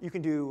 You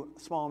can do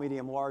small,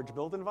 medium, large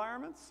build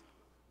environments.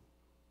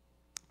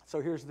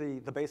 So here's the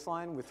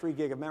baseline with 3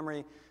 gig of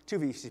memory, 2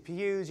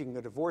 vCPUs. You can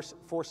go to 4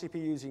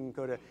 CPUs. You can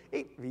go to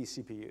 8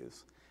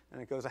 vCPUs.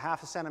 And it goes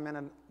 0.5 cent a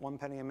minute, 1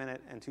 penny a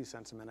minute, and 2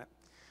 cents a minute.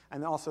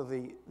 And also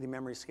the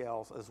memory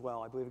scales as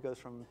well. I believe it goes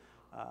from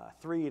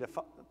 3 to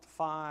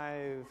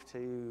 5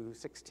 to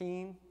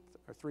 16,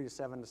 or 3 to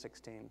 7 to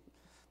 16.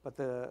 But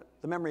the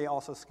memory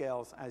also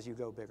scales as you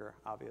go bigger,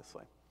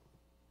 obviously.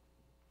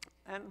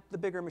 And the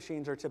bigger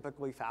machines are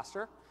typically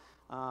faster.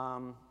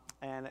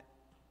 And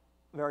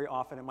very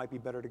often it might be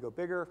better to go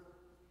bigger,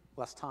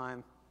 less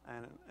time,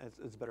 and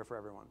it's better for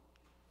everyone.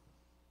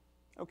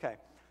 OK,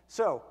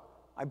 so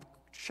I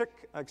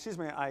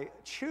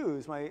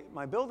choose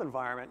my build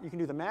environment. You can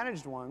do the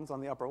managed ones on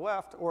the upper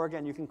left, or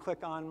again, you can click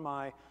on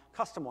my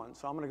custom ones.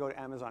 So I'm going to go to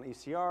Amazon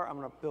ECR. I'm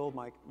going to build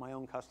my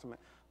own custom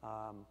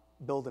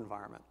build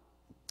environment.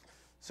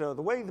 So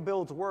the way the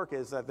builds work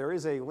is that there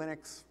is a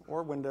Linux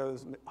or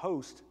Windows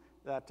host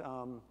that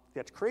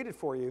gets created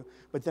for you,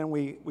 but then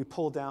we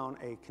pull down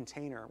a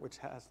container which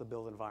has the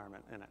build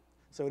environment in it.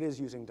 So it is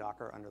using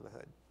Docker under the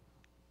hood.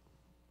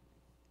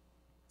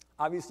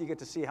 Obviously, you get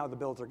to see how the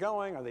builds are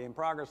going. Are they in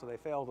progress? Are they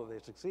failed? Are they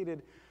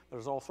succeeded?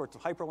 There's all sorts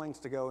of hyperlinks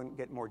to go and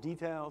get more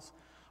details.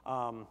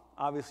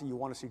 Obviously, you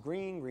want to see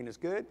green. Green is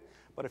good.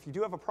 But if you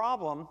do have a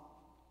problem,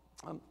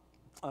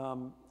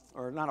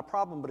 or not a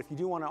problem, but if you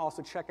do want to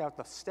also check out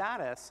the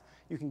status,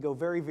 you can go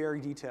very, very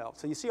detailed.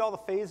 So you see all the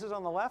phases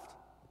on the left?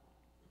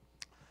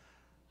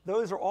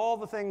 Those are all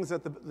the things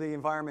that the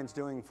environment's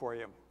doing for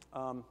you.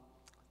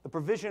 The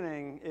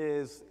provisioning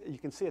is, you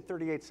can see at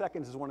 38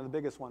 seconds is one of the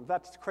biggest ones.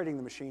 That's creating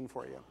the machine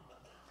for you.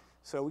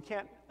 So we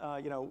can't,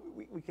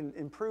 we can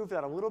improve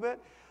that a little bit.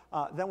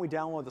 Then we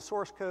download the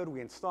source code,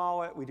 we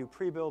install it, we do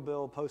pre-build,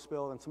 build,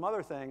 post-build, and some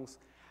other things.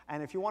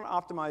 And if you want to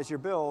optimize your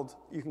build,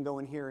 you can go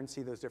in here and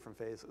see those different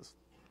phases.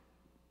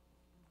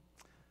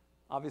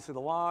 Obviously, the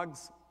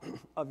logs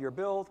of your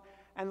build.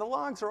 And the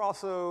logs are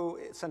also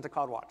sent to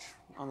CloudWatch.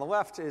 On the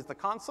left is the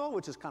console,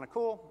 which is kind of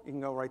cool. You can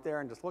go right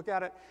there and just look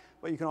at it.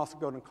 But you can also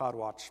go to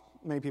CloudWatch.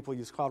 Many people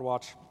use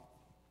CloudWatch,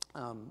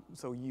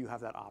 so you have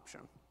that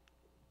option.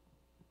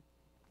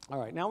 All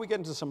right, now we get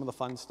into some of the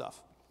fun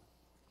stuff.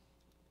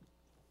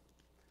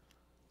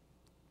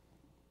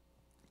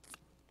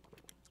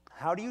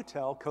 how do you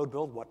tell code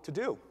build what to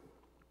do?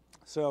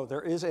 So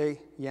there is a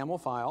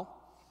YAML file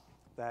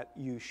that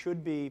you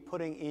should be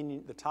putting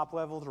in the top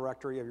level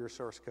directory of your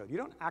source code. You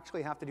don't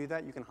actually have to do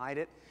that. You can hide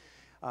it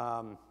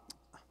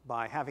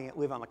by having it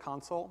live on the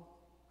console.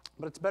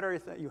 But it's better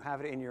if you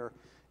have it in your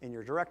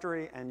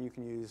directory, and you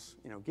can use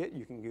Git.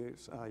 You can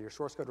use your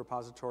source code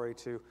repository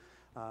to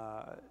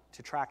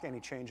track any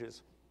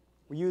changes.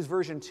 We use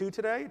version 2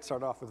 today. It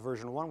started off with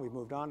version 1. We've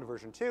moved on to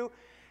version 2.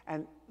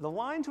 And the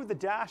lines with the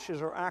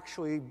dashes are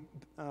actually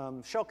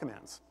shell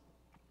commands.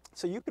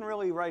 So you can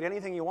really write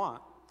anything you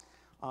want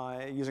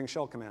using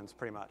shell commands,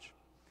 pretty much.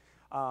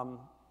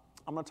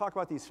 I'm going to talk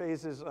about these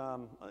phases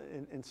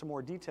in some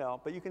more detail,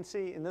 but you can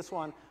see in this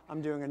one,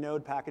 I'm doing a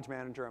Node package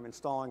manager. I'm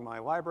installing my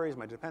libraries,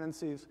 my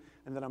dependencies,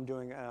 and then I'm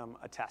doing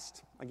a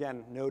test.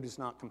 Again, Node is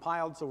not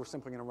compiled, so we're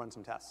simply going to run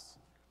some tests.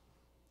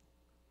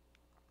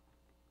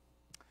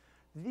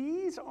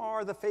 These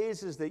are the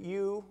phases that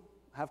you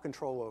have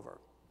control over: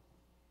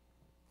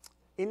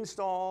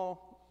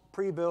 install,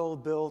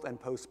 pre-build, build, and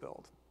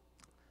post-build.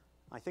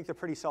 I think they're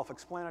pretty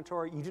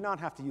self-explanatory. You do not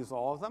have to use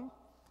all of them.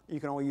 You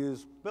can only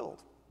use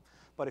build.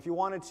 But if you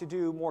wanted to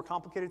do more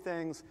complicated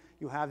things,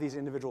 you have these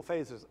individual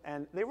phases.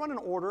 And they run in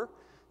order,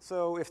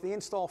 so if the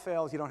install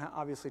fails, you don't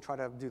obviously try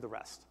to do the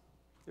rest.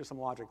 There's some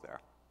logic there.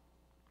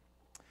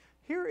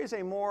 Here is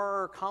a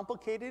more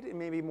complicated and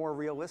maybe more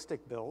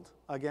realistic build,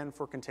 again,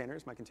 for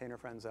containers, my container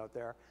friends out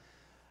there.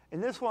 In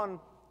this one,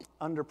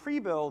 under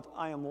pre-build,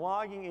 I am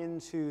logging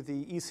into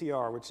the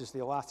ECR, which is the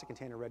Elastic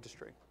Container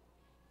Registry.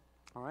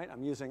 All right,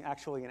 I'm using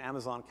actually an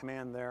Amazon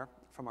command there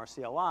from our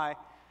CLI.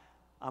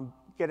 I'm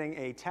getting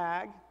a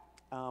tag,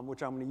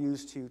 which I'm going to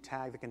use to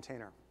tag the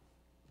container.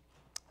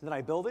 And then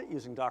I build it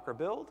using Docker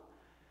build.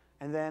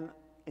 And then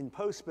in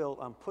post-build,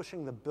 I'm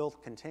pushing the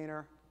built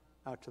container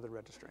out to the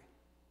registry.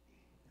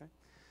 Okay?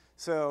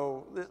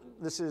 So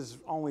this is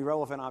only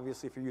relevant,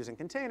 obviously, if you're using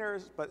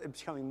containers, but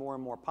it's becoming more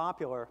and more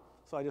popular.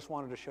 So I just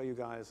wanted to show you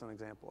guys an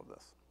example of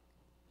this.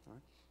 All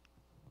right?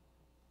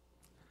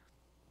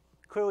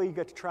 Clearly, you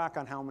get to track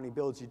on how many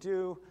builds you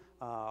do,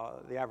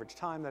 the average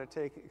time that it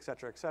takes, et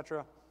cetera, et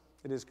cetera.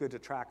 It is good to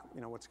track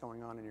what's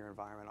going on in your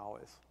environment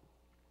always.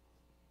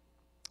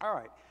 All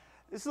right,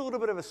 this is a little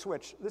bit of a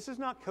switch. This is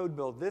not code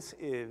build. This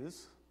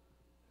is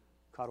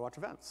CloudWatch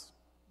events.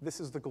 This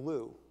is the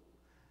glue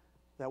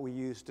that we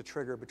use to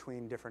trigger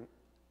between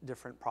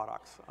different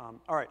products.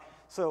 All right,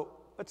 so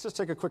let's just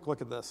take a quick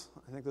look at this.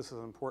 I think this is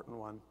an important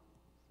one.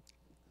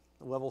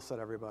 Level set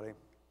everybody.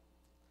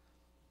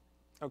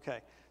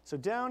 OK, so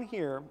down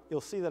here, you'll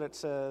see that it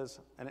says,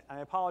 and I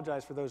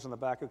apologize for those in the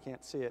back who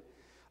can't see it,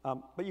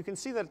 but you can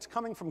see that it's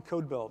coming from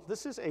code build.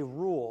 This is a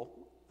rule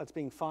that's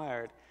being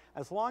fired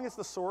as long as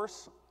the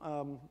source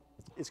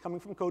is coming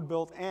from code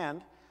build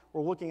and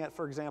we're looking at,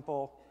 for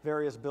example,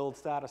 various build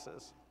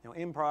statuses,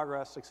 in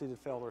progress, succeeded,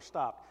 failed, or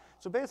stopped.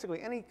 So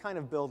basically, any kind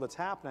of build that's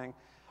happening,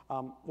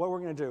 what we're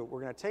going to do,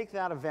 we're going to take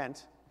that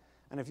event,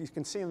 and if you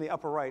can see in the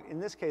upper right, in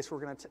this case, we're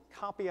going to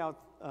copy out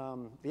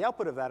the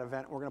output of that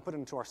event, and we're going to put it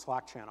into our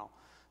Slack channel.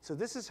 So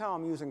this is how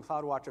I'm using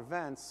CloudWatch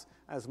events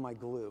as my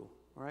glue.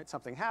 All right,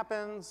 something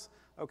happens,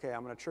 OK,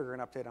 I'm going to trigger an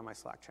update on my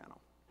Slack channel.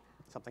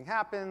 Something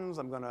happens,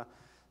 I'm going to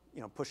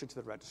push it to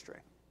the registry.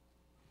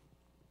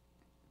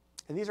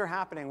 And these are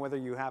happening whether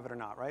you have it or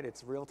not, right?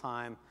 It's real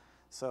time.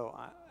 So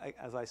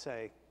as I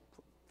say,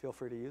 feel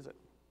free to use it.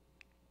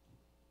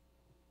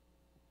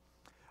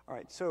 All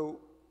right, so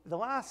the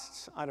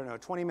last,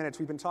 20 minutes,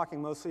 we've been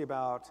talking mostly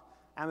about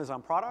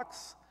Amazon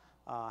products,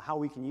 how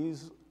we can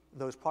use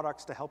those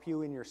products to help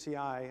you in your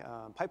CI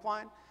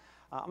pipeline.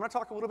 I'm going to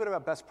talk a little bit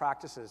about best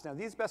practices. Now,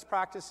 these best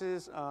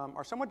practices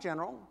are somewhat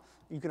general.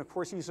 You can, of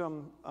course, use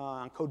them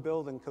on code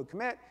build and code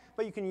commit,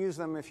 but you can use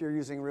them if you're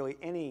using really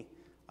any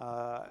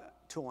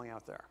tooling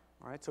out there.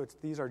 All right, so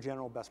these are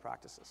general best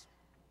practices.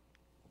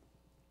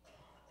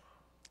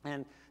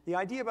 And the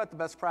idea about the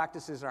best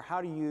practices are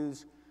how to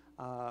use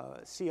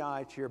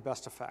CI to your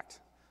best effect.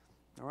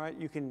 All right,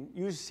 you can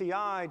use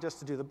CI just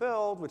to do the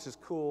build, which is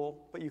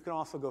cool, but you can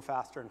also go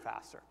faster and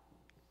faster.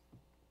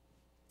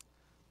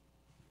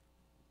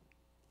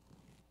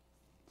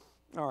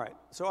 All right,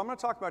 so I'm going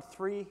to talk about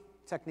 3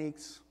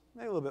 techniques,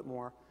 maybe a little bit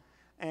more.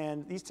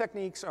 And these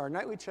techniques are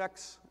nightly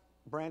checks,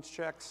 branch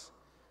checks,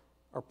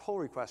 or pull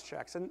request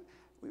checks. And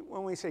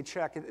when we say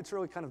check, it's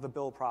really kind of the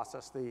build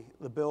process,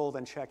 the build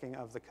and checking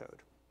of the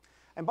code.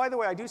 And by the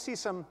way, I do see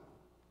some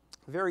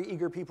very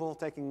eager people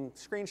taking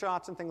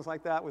screenshots and things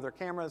like that with their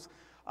cameras.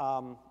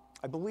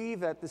 I believe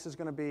that this is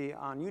going to be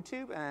on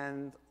YouTube,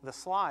 and the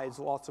slides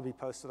will also be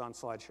posted on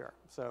SlideShare.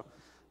 So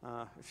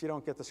if you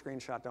don't get the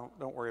screenshot,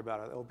 don't worry about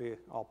it. It'll be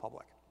all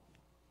public.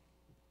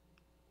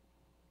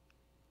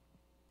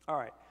 All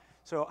right,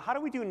 so how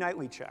do we do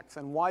nightly checks,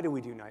 and why do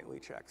we do nightly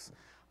checks?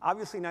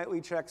 Obviously,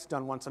 nightly checks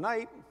done once a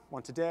night,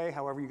 once a day,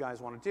 however you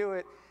guys want to do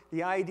it.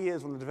 The idea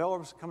is when the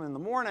developers come in the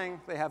morning,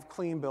 they have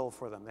clean build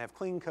for them. They have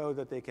clean code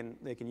that they can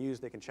use,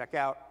 they can check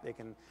out, they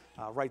can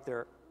write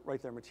their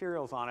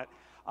materials on it.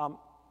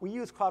 We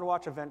use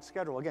CloudWatch Event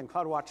Schedule. Again,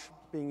 CloudWatch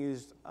being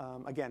used,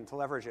 again, to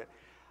leverage it.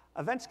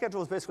 Event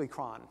Schedule is basically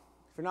cron.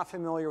 If you're not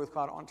familiar with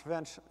cloud launch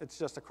events, it's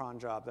just a cron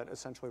job that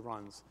essentially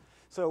runs.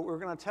 So we're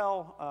going to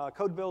tell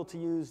code build to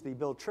use the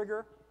build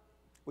trigger.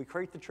 We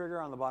create the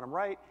trigger on the bottom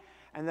right,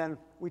 and then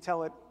we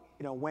tell it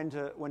when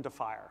to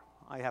fire.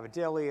 I have a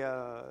daily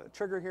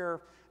trigger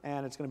here,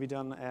 and it's going to be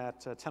done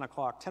at 10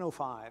 o'clock,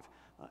 10:05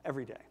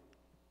 every day.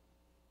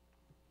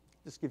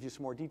 This gives you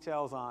some more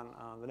details on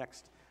the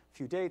next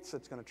few dates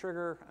it's going to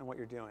trigger and what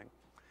you're doing.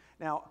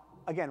 Now,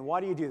 again,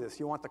 why do you do this?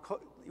 You want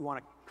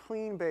a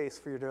clean base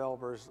for your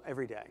developers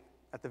every day,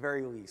 at the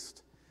very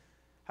least.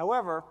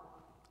 However,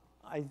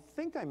 I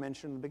think I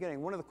mentioned in the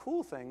beginning, one of the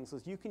cool things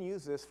is you can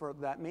use this for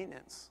that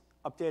maintenance,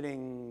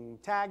 updating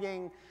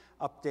tagging,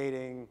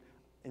 updating,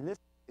 in this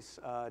case,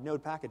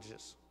 node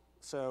packages.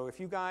 So if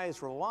you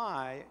guys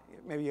rely,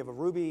 maybe you have a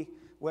Ruby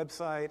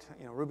website,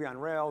 Ruby on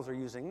Rails, or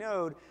using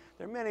Node,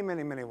 there are many,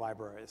 many, many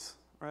libraries,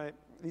 right?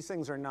 These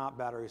things are not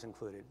batteries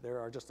included. There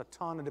are just a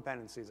ton of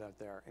dependencies out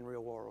there in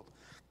real world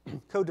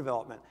code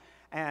development.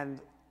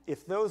 And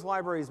if those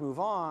libraries move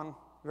on,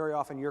 very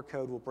often your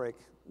code will break,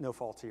 no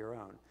fault to your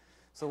own.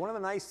 So one of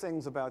the nice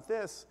things about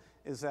this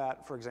is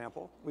that, for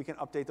example, we can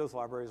update those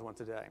libraries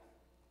once a day.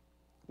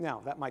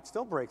 Now, that might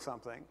still break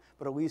something,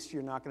 but at least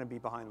you're not going to be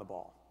behind the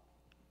ball.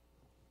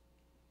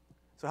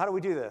 So how do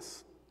we do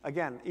this?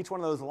 Again, each one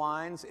of those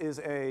lines is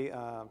a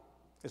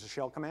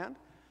shell command.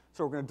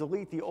 So we're going to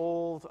delete the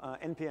old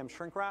npm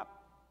shrink wrap.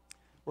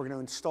 We're going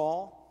to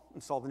install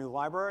the new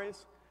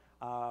libraries.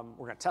 We're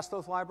going to test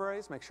those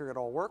libraries, make sure it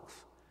all works.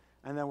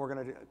 And then we're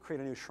going to create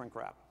a new shrink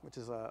wrap, which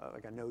is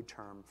like a node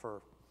term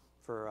for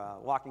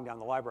locking down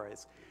the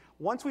libraries.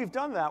 Once we've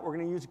done that, we're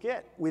going to use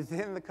Git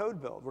within the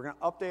code build. We're going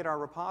to update our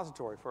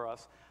repository for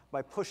us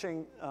by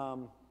pushing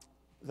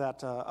that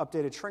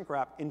updated shrink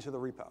wrap into the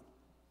repo.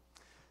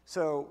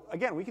 So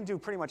again, we can do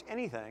pretty much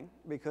anything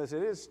because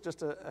it is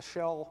just a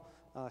shell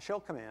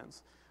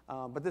commands,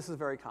 but this is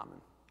very common.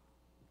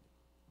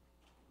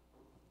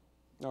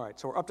 All right,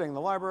 so we're updating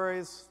the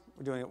libraries.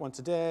 We're doing it once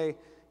a day.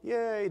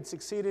 Yay, it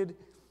succeeded.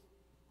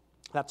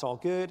 That's all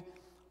good.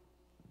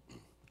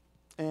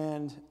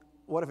 And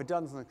what if it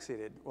doesn't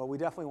succeed? Well, we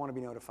definitely want to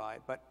be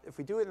notified. But if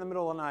we do it in the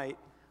middle of the night,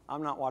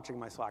 I'm not watching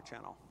my Slack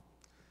channel.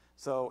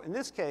 So in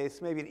this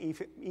case, maybe an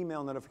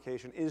email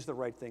notification is the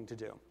right thing to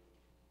do.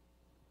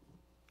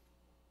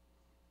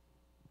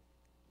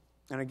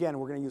 And again,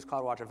 we're going to use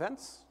CloudWatch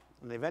events.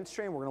 In the event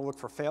stream, we're going to look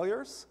for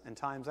failures and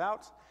times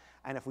out.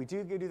 And if we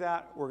do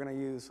that, we're going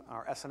to use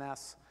our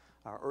SNS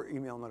or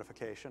email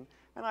notification.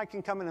 And I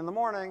can come in the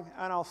morning,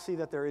 and I'll see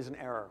that there is an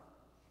error.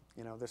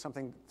 There's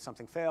something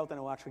failed, and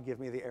it will actually give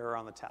me the error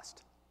on the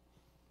test.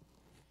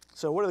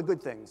 So what are the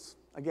good things?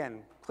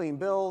 Again, clean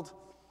build,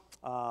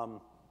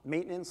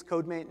 maintenance,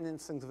 code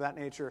maintenance, things of that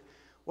nature.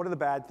 What are the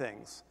bad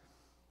things?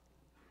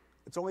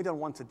 It's only done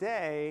once a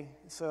day,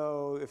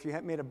 so if you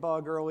made a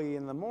bug early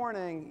in the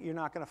morning, you're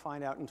not going to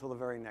find out until the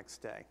very next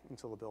day,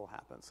 until the build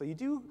happens. So you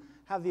do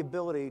have the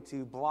ability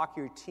to block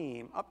your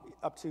team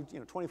up to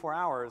 24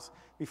 hours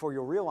before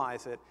you'll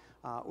realize it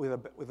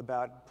with a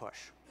bad push.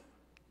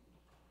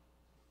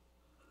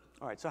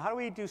 All right, so how do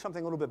we do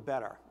something a little bit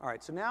better? All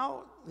right, so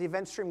now the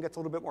event stream gets a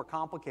little bit more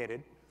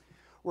complicated.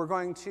 We're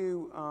going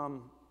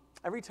to,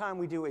 every time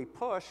we do a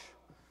push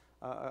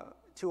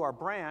to our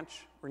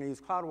branch, we're going to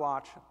use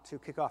CloudWatch to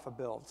kick off a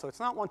build. So it's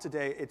not once a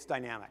day, it's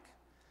dynamic.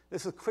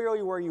 This is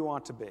clearly where you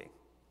want to be.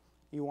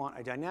 You want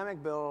a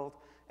dynamic build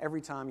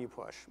every time you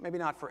push. Maybe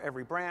not for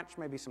every branch,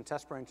 maybe some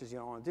test branches you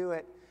don't want to do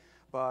it,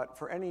 but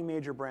for any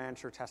major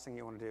branch or testing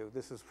you want to do,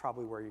 this is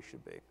probably where you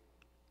should be.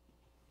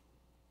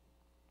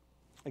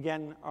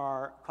 Again,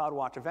 our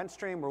CloudWatch event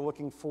stream, we're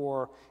looking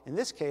for, in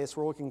this case,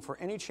 we're looking for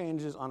any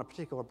changes on a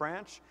particular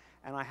branch,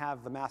 and I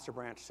have the master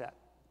branch set.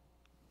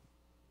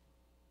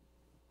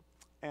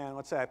 And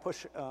let's say I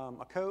push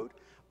a code,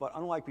 but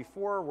unlike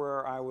before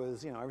where I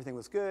was, everything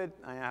was good,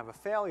 I have a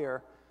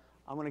failure,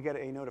 I'm going to get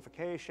a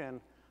notification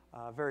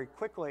very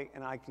quickly,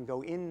 and I can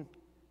go in,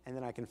 and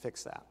then I can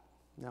fix that.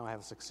 Now I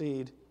have a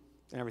succeed,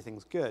 and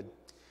everything's good.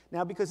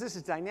 Now, because this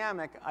is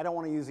dynamic, I don't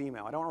want to use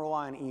email. I don't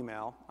rely on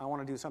email. I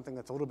want to do something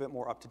that's a little bit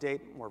more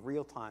up-to-date, more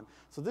real-time.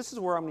 So this is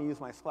where I'm going to use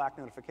my Slack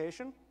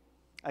notification.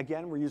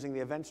 Again, we're using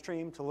the event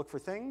stream to look for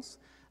things,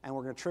 and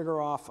we're going to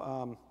trigger off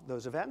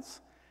those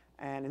events.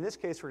 And in this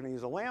case, we're going to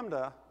use a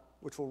Lambda,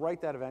 which will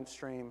write that event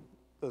stream,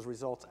 those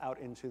results out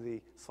into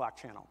the Slack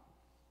channel.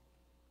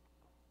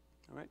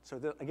 All right, so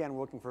again,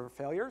 we're looking for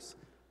failures.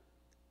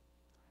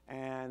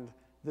 And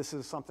this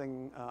is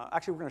something,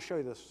 actually, we're going to show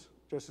you this.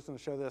 Joseph's going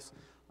to show this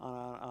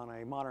on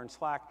a modern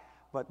Slack,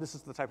 but this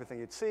is the type of thing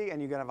you'd see,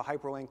 and you're going to have a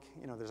hyperlink.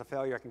 There's a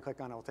failure I can click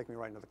on, it will take me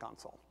right into the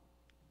console.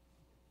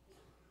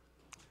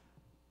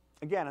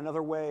 Again,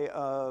 another way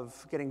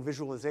of getting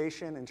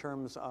visualization in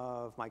terms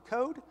of my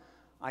code.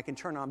 I can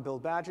turn on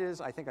build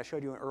badges. I think I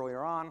showed you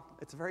earlier on.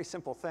 It's a very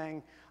simple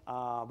thing,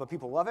 but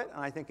people love it,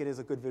 and I think it is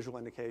a good visual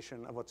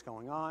indication of what's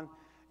going on.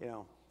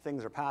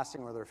 Things are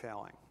passing or they're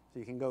failing. So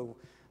you can go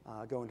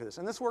into this.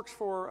 And this works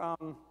for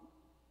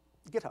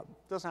GitHub.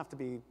 It doesn't have to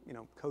be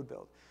code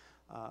build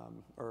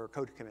or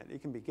code commit.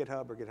 It can be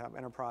GitHub or GitHub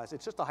Enterprise.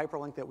 It's just a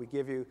hyperlink that we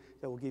give you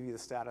that will give you the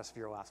status of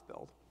your last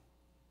build.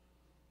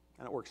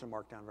 and it works in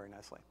Markdown very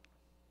nicely.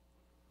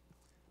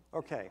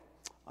 Okay,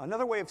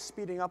 another way of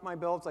speeding up my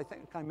builds, I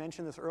think I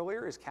mentioned this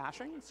earlier, is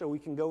caching. So we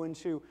can go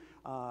into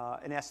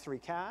an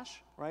S3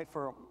 cache, right,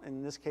 for,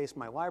 in this case,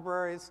 my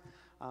libraries.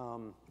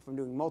 If I'm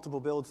doing multiple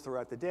builds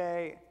throughout the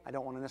day, I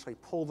don't want to necessarily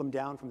pull them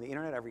down from the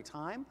internet every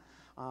time.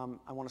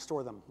 I want to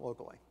store them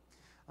locally.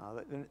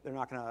 They're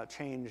not going to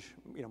change,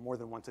 more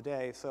than once a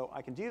day, so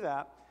I can do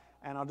that,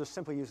 and I'll just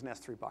simply use an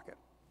S3 bucket.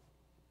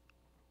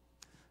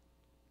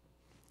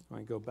 When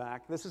I go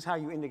back, this is how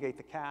you indicate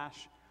the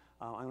cache.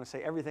 I'm going to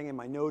say everything in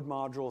my node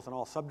modules and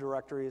all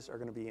subdirectories are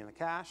going to be in the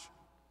cache.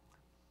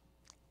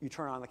 You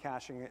turn on the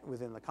caching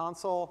within the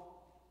console.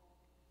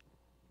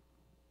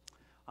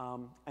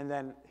 And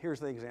then here's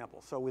the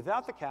example. So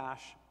without the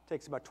cache, it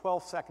takes about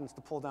 12 seconds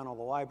to pull down all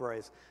the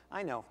libraries.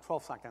 I know,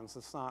 12 seconds,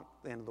 it's not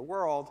the end of the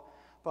world,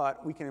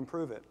 but we can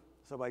improve it.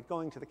 So by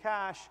going to the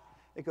cache,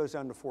 it goes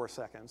down to 4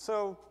 seconds.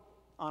 So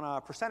on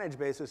a percentage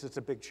basis, it's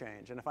a big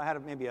change. And if I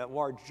had maybe a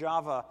large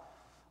Java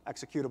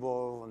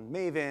executable and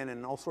Maven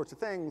and all sorts of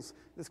things,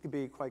 this could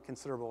be quite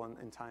considerable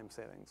in time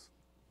savings.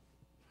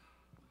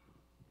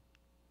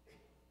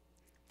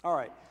 All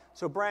right,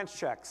 so branch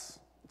checks.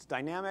 It's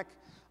dynamic.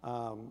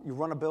 You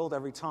run a build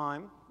every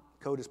time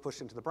code is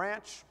pushed into the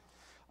branch.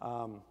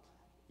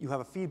 You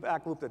have a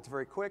feedback loop that's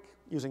very quick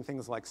using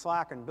things like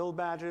Slack and build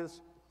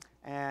badges.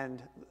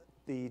 And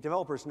the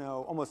developers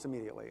know almost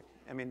immediately.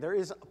 I mean, there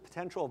is a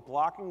potential of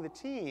blocking the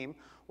team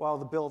while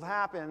the build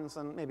happens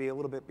and maybe a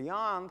little bit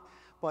beyond,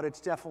 but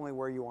it's definitely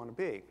where you want to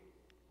be.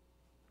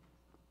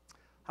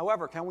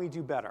 However, can we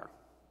do better?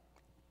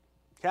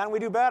 Can we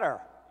do better?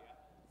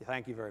 Yeah.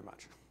 Thank you very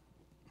much.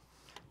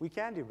 We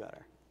can do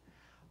better.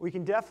 We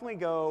can definitely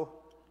go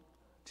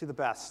to the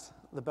best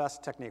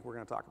technique we're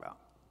going to talk about.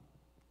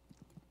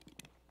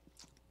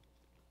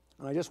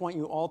 And I just want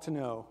you all to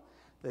know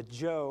that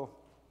Joe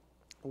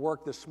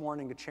worked this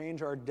morning to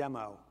change our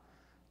demo,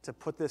 to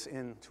put this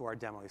into our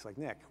demo. He's like,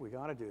 Nick, we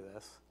got to do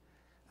this.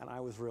 And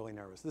I was really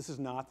nervous. This is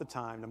not the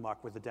time to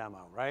muck with the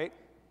demo, right?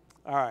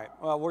 All right,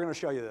 well, we're going to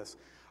show you this.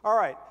 All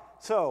right,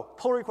 so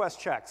pull request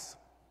checks.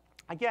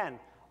 Again,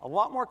 a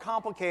lot more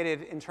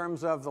complicated in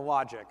terms of the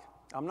logic.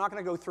 I'm not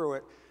going to go through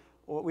it.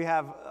 We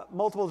have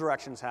multiple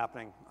directions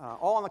happening,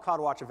 all on the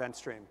CloudWatch event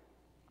stream.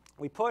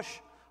 We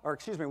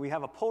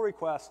have a pull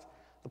request.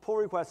 The pull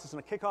request is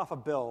going to kick off a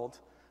build.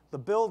 The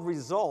build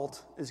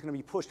result is going to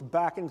be pushed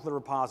back into the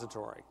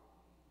repository.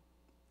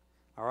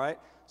 All right?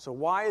 So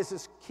why is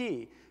this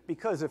key?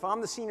 Because if I'm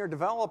the senior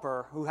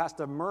developer who has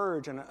to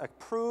merge and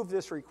approve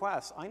this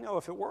request, I know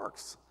if it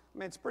works. I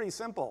mean, it's pretty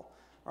simple,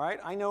 right?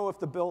 I know if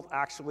the build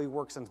actually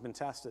works and has been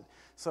tested.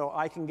 So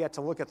I can get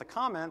to look at the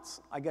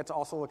comments. I get to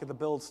also look at the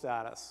build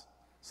status.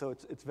 So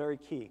it's very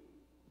key.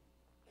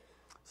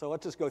 So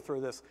let's just go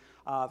through this.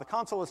 The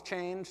console has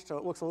changed, so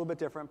it looks a little bit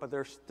different, but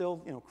there's still,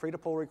 create a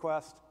pull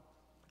request,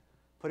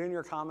 put in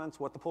your comments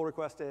what the pull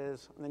request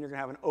is, and then you're going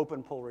to have an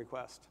open pull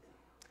request.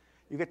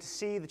 You get to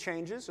see the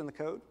changes in the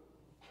code.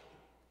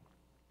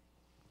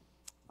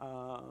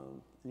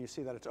 And you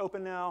see that it's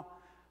open now.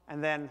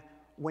 And then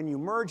when you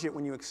merge it,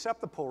 when you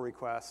accept the pull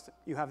request,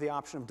 you have the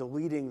option of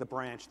deleting the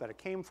branch that it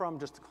came from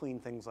just to clean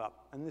things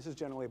up. And this is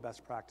generally a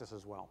best practice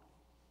as well.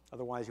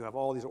 Otherwise, you have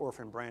all these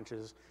orphan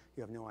branches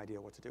you have no idea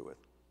what to do with.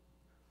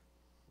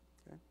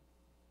 Okay.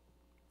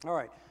 All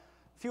right,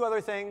 a few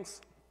other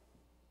things.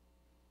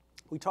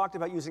 We talked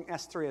about using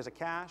S3 as a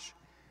cache.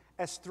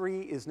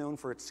 S3 is known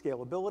for its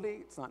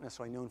scalability. It's not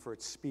necessarily known for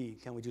its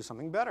speed. Can we do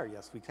something better?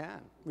 Yes, we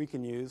can. We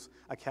can use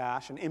a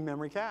cache, an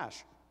in-memory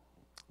cache,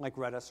 like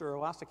Redis or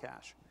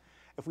Elasticache.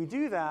 If we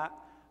do that,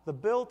 the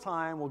build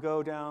time will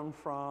go down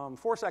from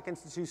 4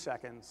 seconds to 2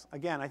 seconds.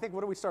 Again, I think,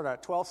 what do we start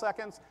at, 12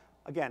 seconds?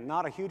 Again,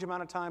 not a huge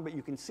amount of time, but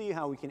you can see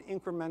how we can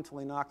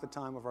incrementally knock the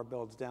time of our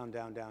builds down,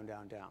 down, down,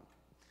 down, down.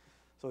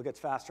 So it gets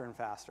faster and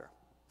faster.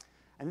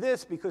 And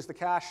this, because the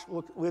cache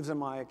lives in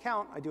my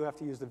account, I do have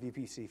to use the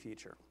VPC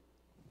feature.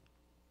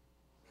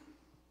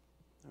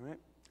 All right?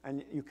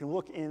 And you can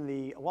look in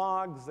the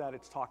logs that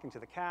it's talking to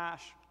the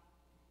cache,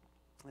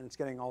 and it's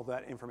getting all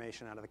that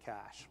information out of the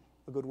cache.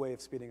 A good way of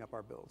speeding up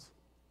our builds.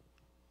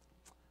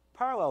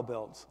 Parallel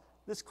builds.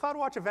 This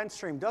CloudWatch event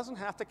stream doesn't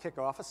have to kick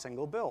off a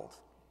single build.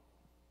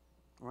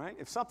 All right?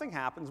 If something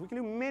happens, we can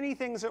do many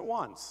things at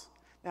once.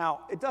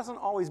 Now, it doesn't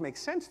always make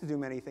sense to do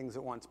many things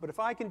at once, but if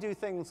I can do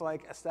things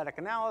like aesthetic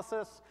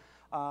analysis,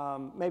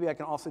 maybe I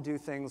can also do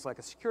things like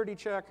a security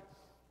check,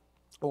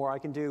 or I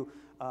can do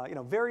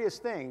various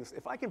things.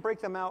 If I can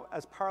break them out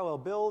as parallel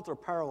builds or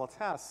parallel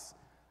tests,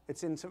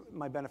 it's in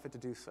my benefit to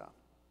do so.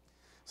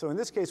 So in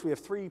this case, we have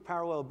 3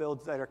 parallel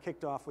builds that are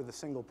kicked off with a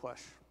single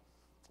push.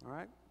 All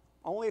right?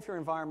 Only if your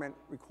environment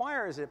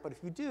requires it, but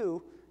if you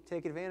do,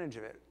 take advantage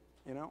of it.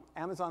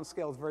 Amazon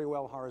scales very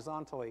well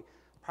horizontally.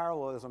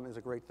 Parallelism is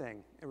a great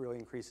thing. It really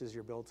increases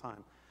your build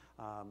time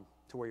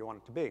to where you want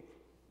it to be.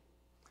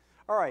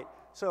 All right,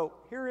 so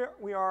here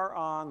we are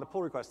on the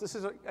pull request. This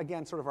is,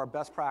 again, sort of our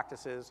best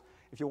practices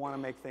if you want to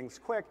make things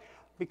quick,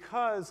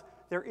 because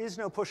there is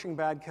no pushing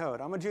bad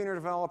code. I'm a junior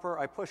developer.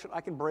 I push it.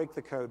 I can break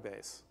the code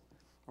base.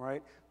 all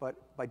right?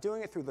 But by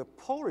doing it through the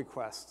pull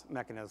request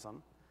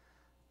mechanism,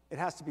 it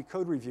has to be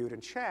code reviewed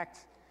and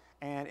checked,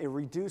 and it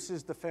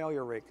reduces the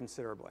failure rate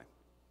considerably,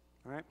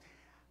 all right?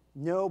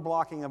 No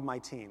blocking of my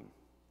team.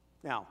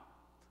 Now,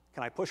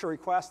 can I push a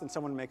request and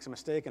someone makes a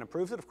mistake and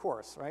approves it? Of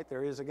course, right?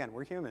 There is, again,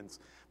 we're humans.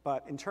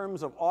 But in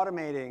terms of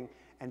automating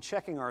and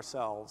checking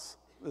ourselves,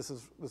 this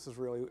is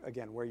really,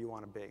 again, where you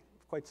want to be.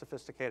 Quite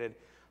sophisticated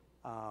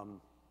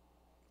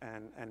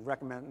and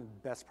recommend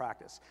best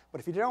practice.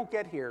 But if you don't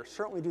get here,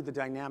 certainly do the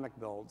dynamic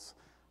builds.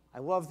 I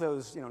love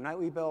those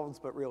nightly builds,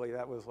 but really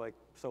that was like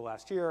so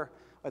last year.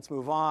 Let's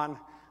move on.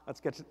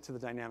 Let's get to the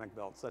dynamic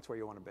builds. That's where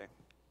you want to be.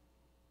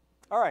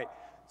 All right,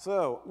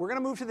 so we're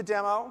going to move to the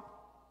demo.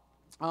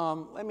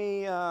 Let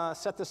me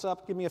set this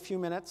up. Give me a few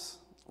minutes.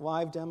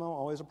 Live demo,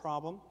 always a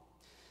problem.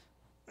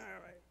 All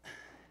right.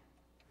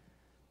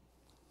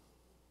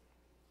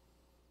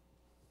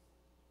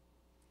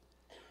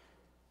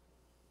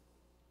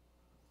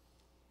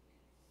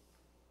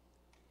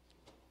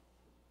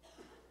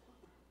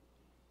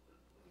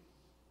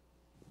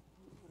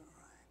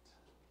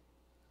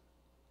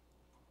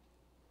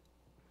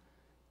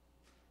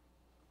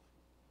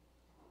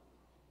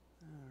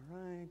 All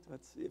right,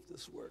 let's see if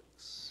this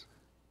works.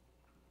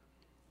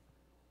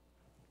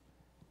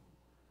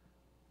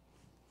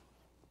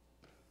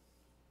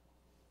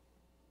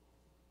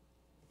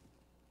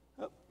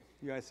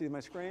 You guys see my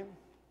screen?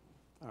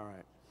 All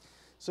right.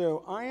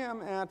 So I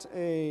am at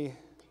a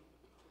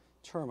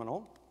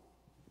terminal,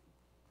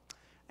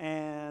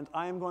 and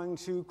I am going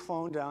to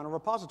clone down a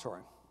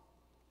repository.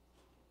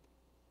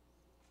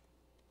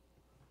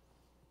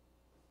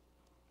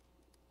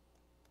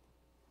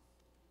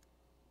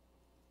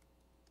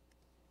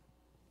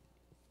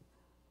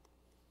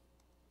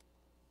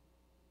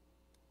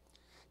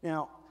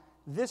 Now,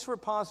 this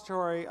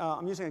repository,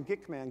 I'm using a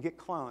git command, git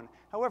clone.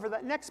 However,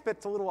 that next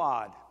bit's a little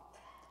odd.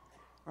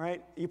 All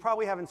right, you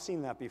probably haven't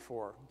seen that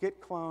before.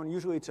 Git clone,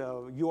 usually it's a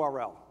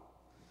URL.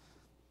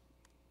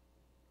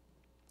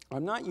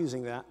 I'm not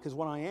using that because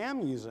what I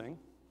am using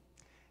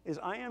is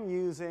I am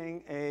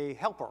using a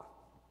helper,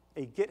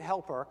 a Git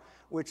helper,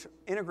 which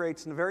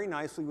integrates very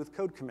nicely with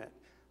code commit.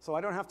 So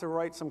I don't have to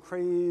write some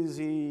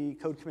crazy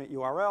code commit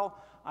URL.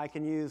 I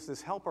can use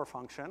this helper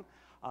function.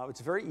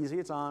 It's very easy.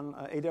 It's on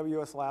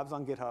AWS Labs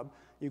on GitHub.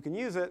 You can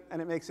use it,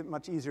 and it makes it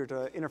much easier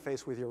to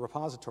interface with your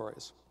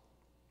repositories.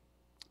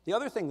 The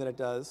other thing that it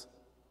does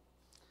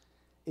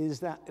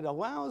is that it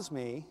allows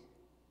me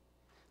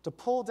to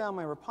pull down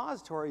my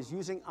repositories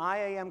using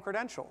IAM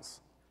credentials,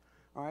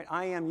 all right,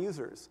 IAM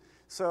users.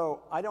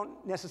 So I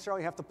don't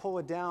necessarily have to pull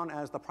it down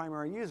as the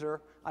primary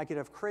user. I could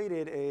have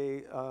created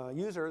a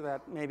user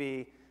that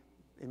maybe,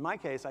 in my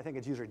case, I think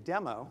it's user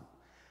demo.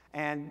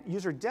 And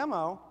user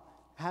demo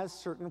has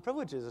certain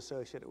privileges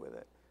associated with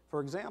it. For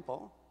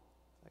example,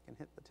 if I can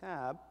hit the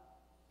tab,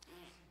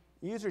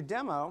 user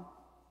demo,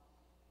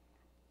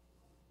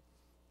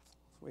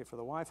 wait for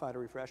the Wi-Fi to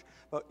refresh.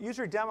 But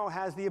user demo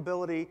has the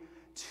ability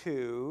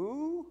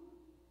to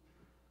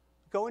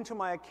go into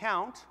my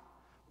account,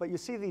 but you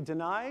see the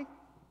deny,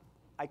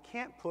 I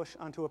can't push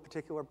onto a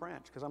particular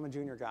branch because I'm a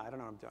junior guy. I don't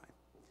know what I'm doing.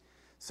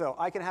 So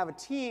I can have a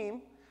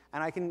team,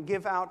 and I can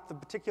give out the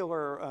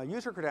particular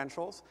user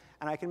credentials,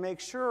 and I can make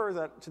sure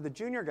that to the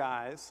junior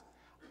guys,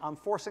 I'm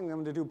forcing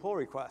them to do pull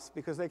requests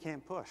because they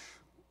can't push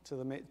to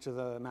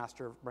the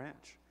master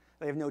branch.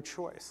 They have no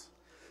choice.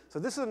 So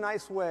this is a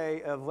nice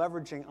way of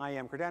leveraging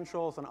IAM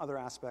credentials and other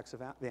aspects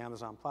of the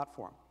Amazon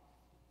platform.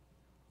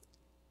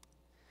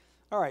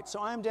 All right,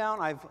 so I'm down.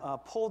 I've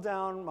pulled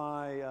down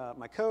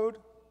my code.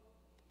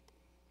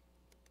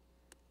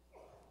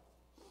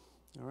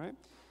 All right.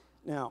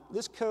 Now,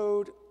 this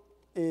code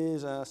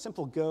is a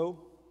simple Go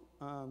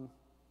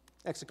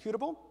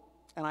executable,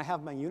 and I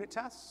have my unit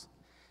tests.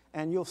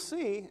 And you'll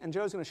see, and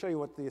Joe's going to show you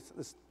what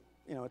this,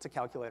 it's a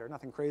calculator,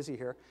 nothing crazy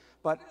here.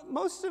 But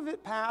most of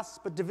it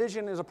passed, but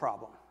division is a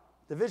problem.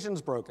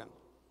 Division's broken.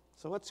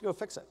 So let's go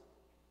fix it.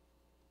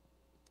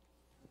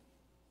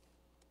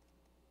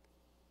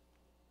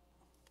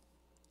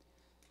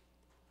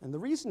 And the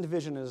reason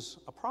division is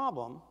a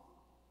problem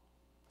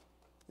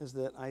is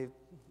that I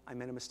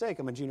made a mistake.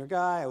 I'm a junior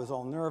guy. I was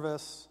all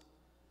nervous.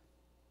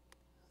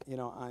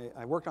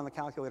 I worked on the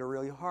calculator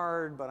really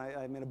hard, but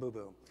I made a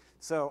boo-boo.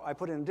 So I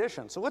put in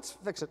addition. So let's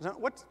fix it. Now,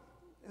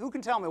 who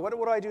can tell me? What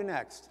do I do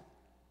next?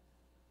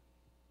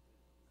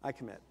 I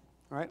commit.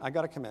 All right, I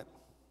got to commit.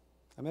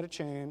 I made a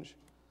change.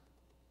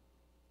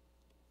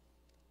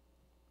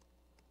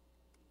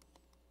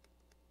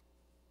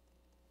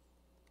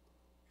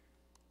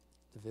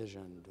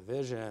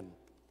 Division.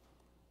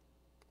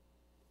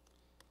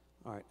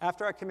 All right,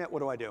 after I commit,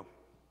 what do?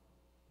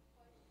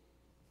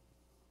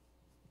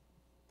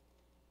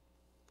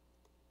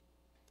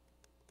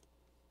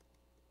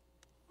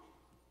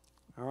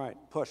 All right,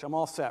 push. I'm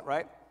all set,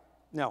 right?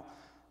 No,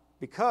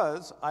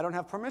 because I don't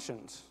have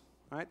permissions.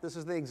 Right? This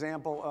is the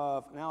example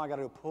of now I got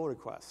to do a pull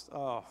request.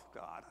 Oh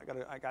God,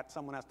 I got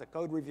someone has to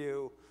code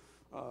review.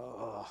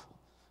 All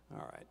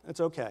right,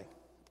 it's okay.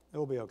 It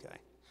will be okay.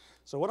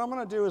 So what I'm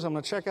going to do is I'm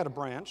going to check out a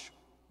branch.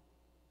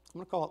 I'm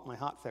going to call it my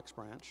hotfix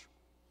branch.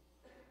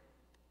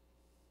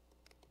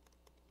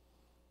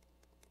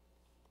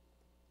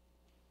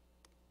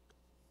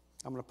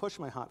 I'm going to push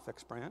my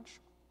hotfix branch.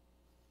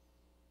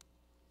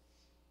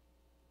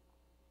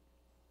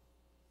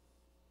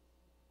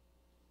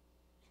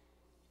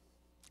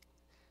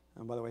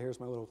 And by the way, here's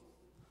my little,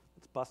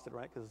 it's busted,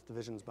 right? Because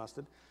division's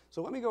busted.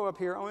 So let me go up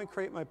here. I'm going to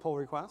create my pull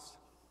request.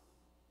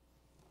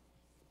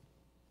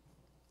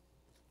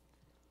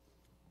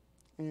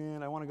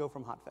 And I want to go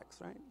from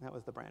hotfix, right? That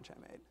was the branch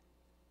I made.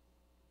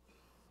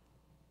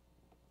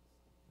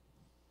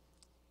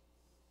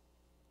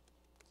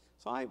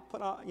 So I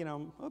put,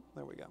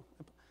 there we go.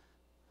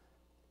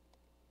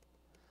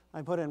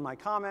 I put in my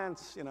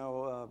comments,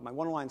 my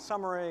one-line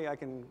summary. I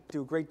can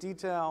do great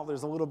detail.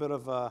 There's a little bit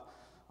of a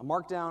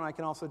markdown I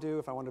can also do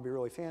if I want to be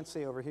really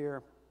fancy over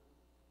here.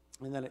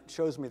 And then it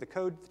shows me the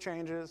code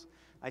changes.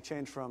 I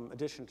change from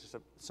addition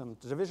to some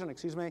division,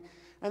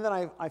 and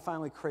then I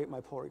finally create my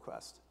pull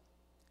request.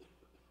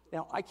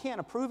 Now, I can't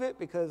approve it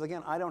because,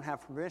 again, I don't have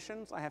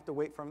permissions. I have to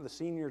wait for the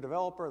senior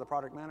developer, the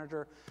product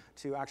manager,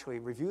 to actually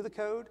review the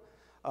code,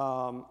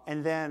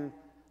 and then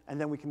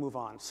we can move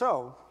on.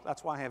 So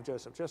that's why I have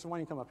Joseph. Joseph, why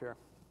don't you come up here?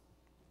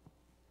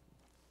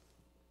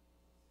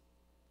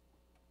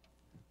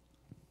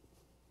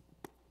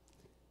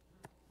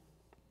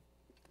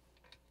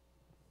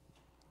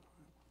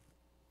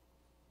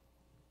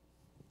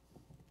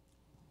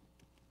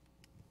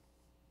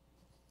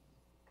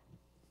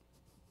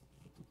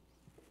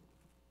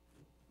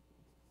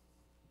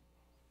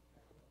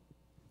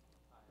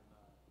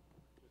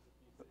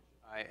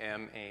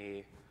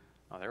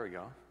 There we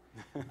go.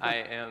 I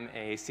am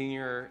a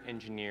senior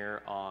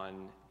engineer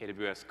on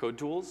AWS Code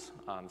Tools,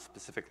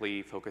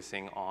 specifically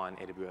focusing on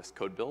AWS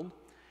Code Build.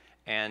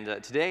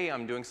 And today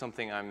I'm doing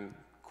something I'm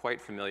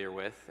quite familiar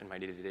with in my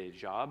day-to-day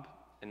job,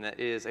 and that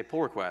is a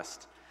pull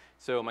request.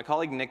 So my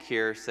colleague Nick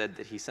here said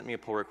that he sent me a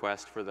pull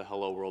request for the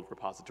Hello World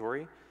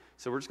repository.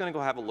 So we're just going to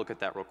go have a look at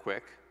that real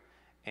quick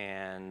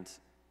and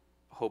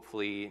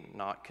hopefully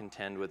not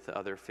contend with the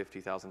other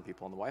 50,000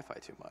 people on the Wi-Fi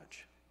too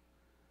much.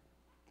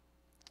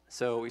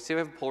 So we see we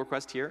have a pull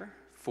request here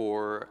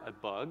for a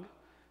bug.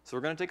 So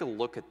we're going to take a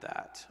look at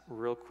that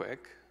real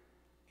quick.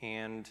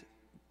 And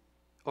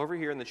over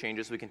here in the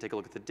changes, we can take a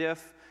look at the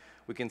diff.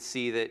 We can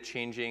see that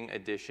changing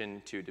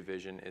addition to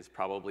division is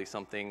probably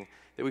something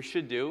that we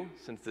should do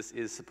since this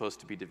is supposed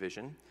to be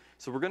division.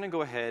 So we're going to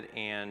go ahead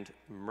and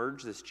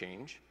merge this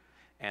change.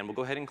 And we'll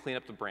go ahead and clean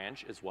up the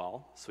branch as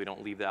well so we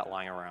don't leave that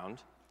lying around.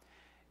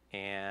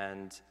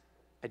 And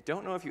I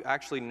don't know if you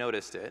actually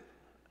noticed it,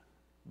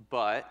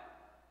 but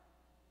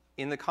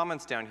in the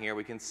comments down here,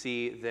 we can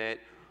see that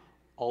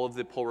all of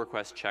the pull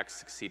request checks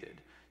succeeded.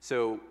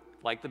 So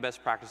like the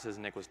best practices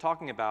Nick was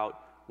talking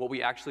about, what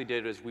we actually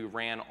did is we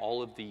ran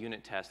all of the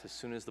unit tests as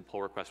soon as the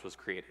pull request was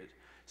created.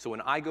 So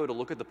when I go to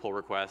look at the pull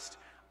request,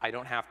 I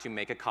don't have to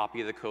make a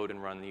copy of the code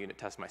and run the unit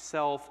test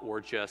myself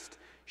or just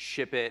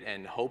ship it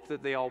and hope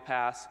that they all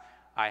pass.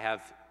 I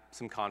have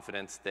some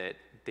confidence that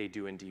they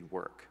do indeed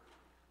work.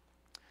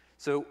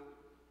 So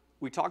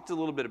we talked a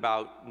little bit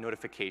about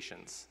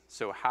notifications.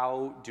 So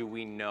how do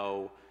we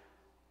know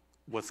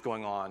what's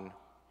going on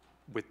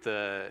with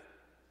the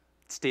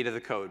state of the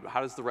code?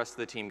 How does the rest of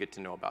the team get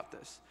to know about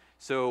this?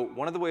 So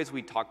one of the ways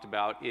we talked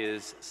about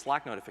is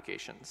Slack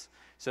notifications.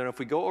 So if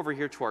we go over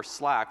here to our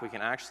Slack, we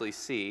can actually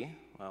see,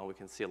 well, we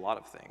can see a lot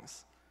of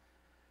things.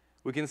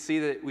 We can see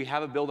that we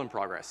have a build in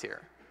progress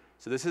here.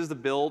 So this is the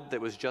build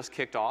that was just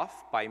kicked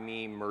off by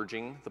me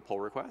merging the pull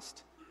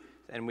request.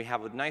 And we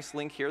have a nice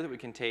link here that we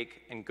can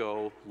take and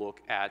go look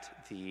at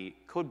the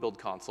code build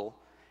console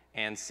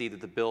and see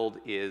that the build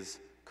is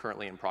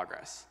currently in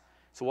progress.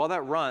 So while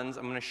that runs,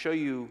 I'm going to show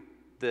you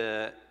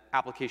the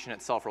application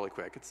itself really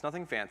quick. It's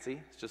nothing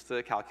fancy. It's just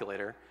a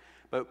calculator.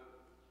 But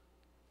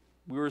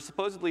we were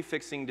supposedly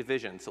fixing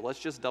division. So let's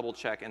just double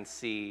check and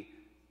see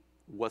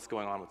what's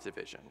going on with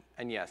division.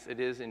 And yes, it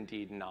is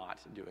indeed not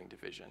doing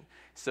division.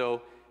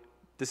 So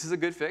this is a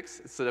good fix.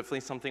 It's definitely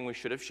something we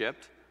should have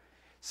shipped.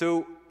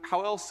 So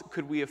how else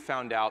could we have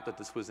found out that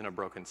this was in a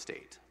broken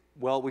state?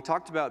 Well, we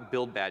talked about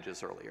build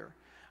badges earlier.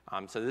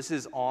 So this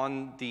is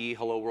on the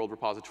Hello World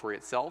repository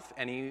itself.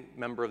 Any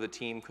member of the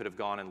team could have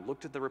gone and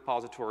looked at the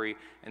repository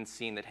and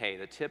seen that, hey,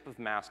 the tip of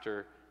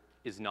master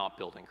is not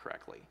building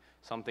correctly.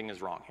 Something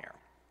is wrong here.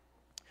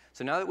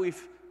 So now that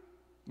we've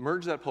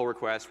merged that pull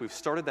request, we've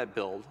started that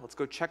build, let's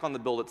go check on the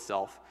build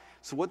itself.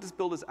 So what this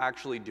build is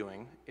actually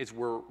doing is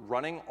we're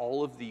running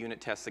all of the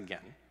unit tests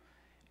again,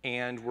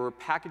 and we're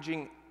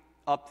packaging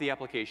up the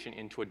application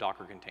into a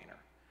Docker container.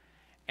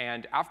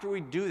 And after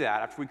we do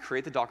that, after we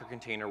create the Docker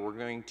container, we're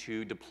going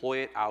to deploy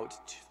it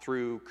out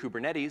through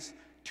Kubernetes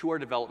to our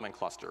development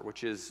cluster,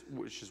 which is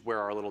where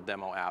our little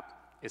demo app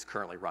is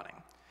currently running.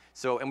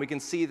 So, and we can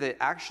see that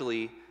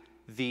actually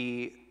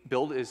the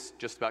build is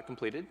just about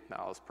completed. That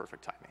was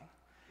perfect timing.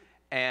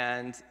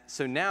 And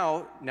so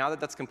now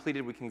that that's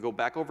completed, we can go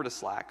back over to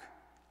Slack,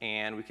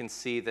 and we can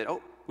see that,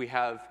 oh, we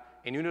have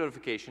a new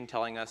notification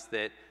telling us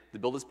that the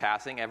build is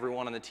passing.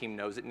 Everyone on the team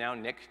knows it now.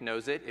 Nick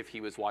knows it if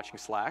he was watching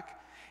Slack.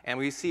 And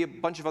we see a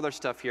bunch of other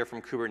stuff here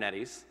from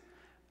Kubernetes.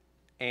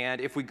 And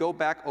if we go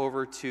back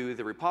over to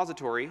the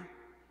repository,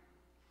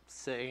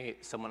 say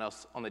someone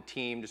else on the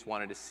team just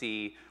wanted to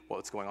see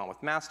what's going on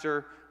with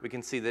master, we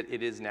can see that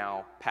it is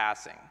now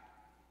passing.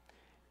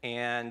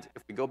 And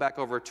if we go back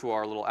over to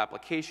our little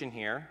application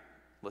here,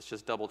 let's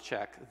just double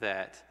check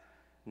that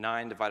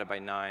 9 divided by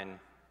 9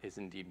 is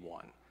indeed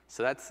 1.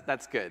 So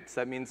that's good.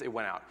 So that means it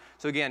went out.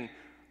 So again,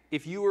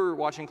 if you were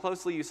watching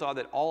closely, you saw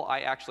that all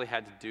I actually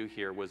had to do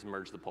here was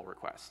merge the pull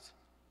request.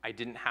 I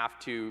didn't have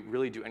to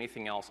really do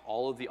anything else.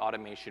 All of the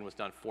automation was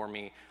done for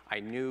me. I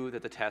knew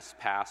that the test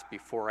passed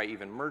before I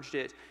even merged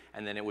it,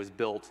 and then it was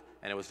built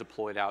and it was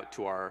deployed out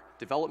to our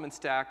development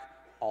stack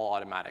all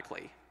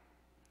automatically.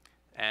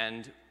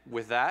 And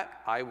with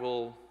that, I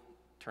will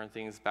turn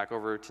things back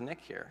over to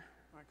Nick here.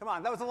 All right, come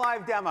on, that was a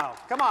live demo.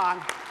 Come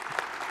on.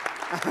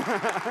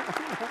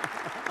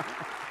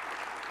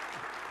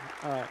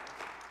 All right.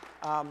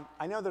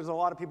 I know there's a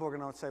lot of people who are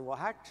going to say, well,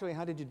 actually,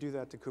 how did you do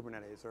that to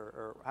Kubernetes?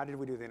 Or how did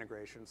we do the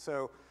integration?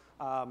 So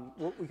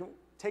we can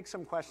take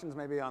some questions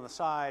maybe on the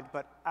side.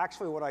 But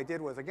actually, what I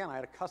did was, again, I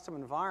had a custom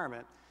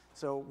environment.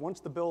 So once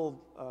the build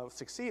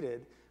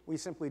succeeded, we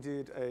simply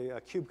did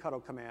a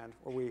kubectl command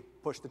where we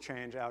pushed the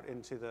change out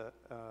into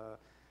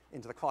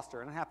the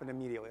cluster. And it happened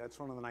immediately. That's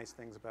one of the nice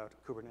things about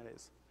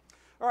Kubernetes.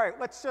 All right,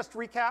 let's just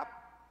recap.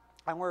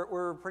 And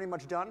we're pretty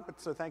much done. But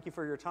so thank you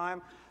for your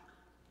time.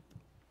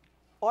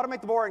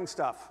 Automate the boring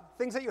stuff.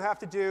 Things that you have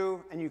to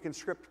do and you can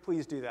script,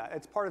 please do that.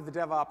 It's part of the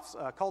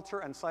DevOps culture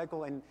and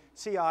cycle, and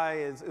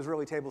CI is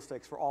really table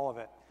stakes for all of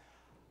it.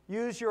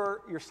 Use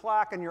your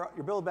Slack and your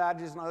build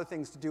badges and other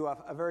things to do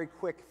a very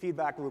quick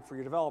feedback loop for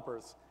your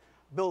developers.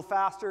 Build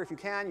faster if you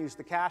can. Use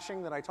the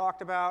caching that I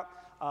talked about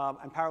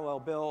and parallel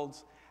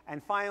builds.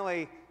 And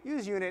finally,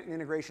 use unit and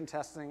integration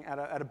testing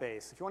at a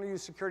base. If you want to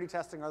use security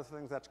testing or other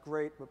things, that's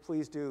great, but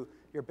please do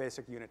your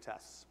basic unit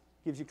tests.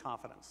 Gives you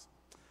confidence.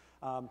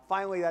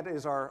 Finally, that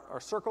is our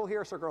circle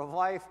here, circle of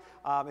life.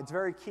 It's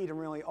very key to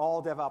really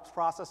all DevOps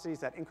processes,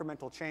 that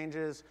incremental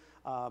changes,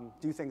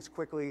 do things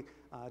quickly,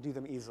 do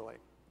them easily.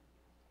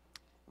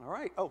 All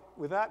right. Oh,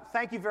 with that,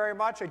 thank you very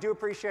much. I do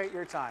appreciate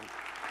your time.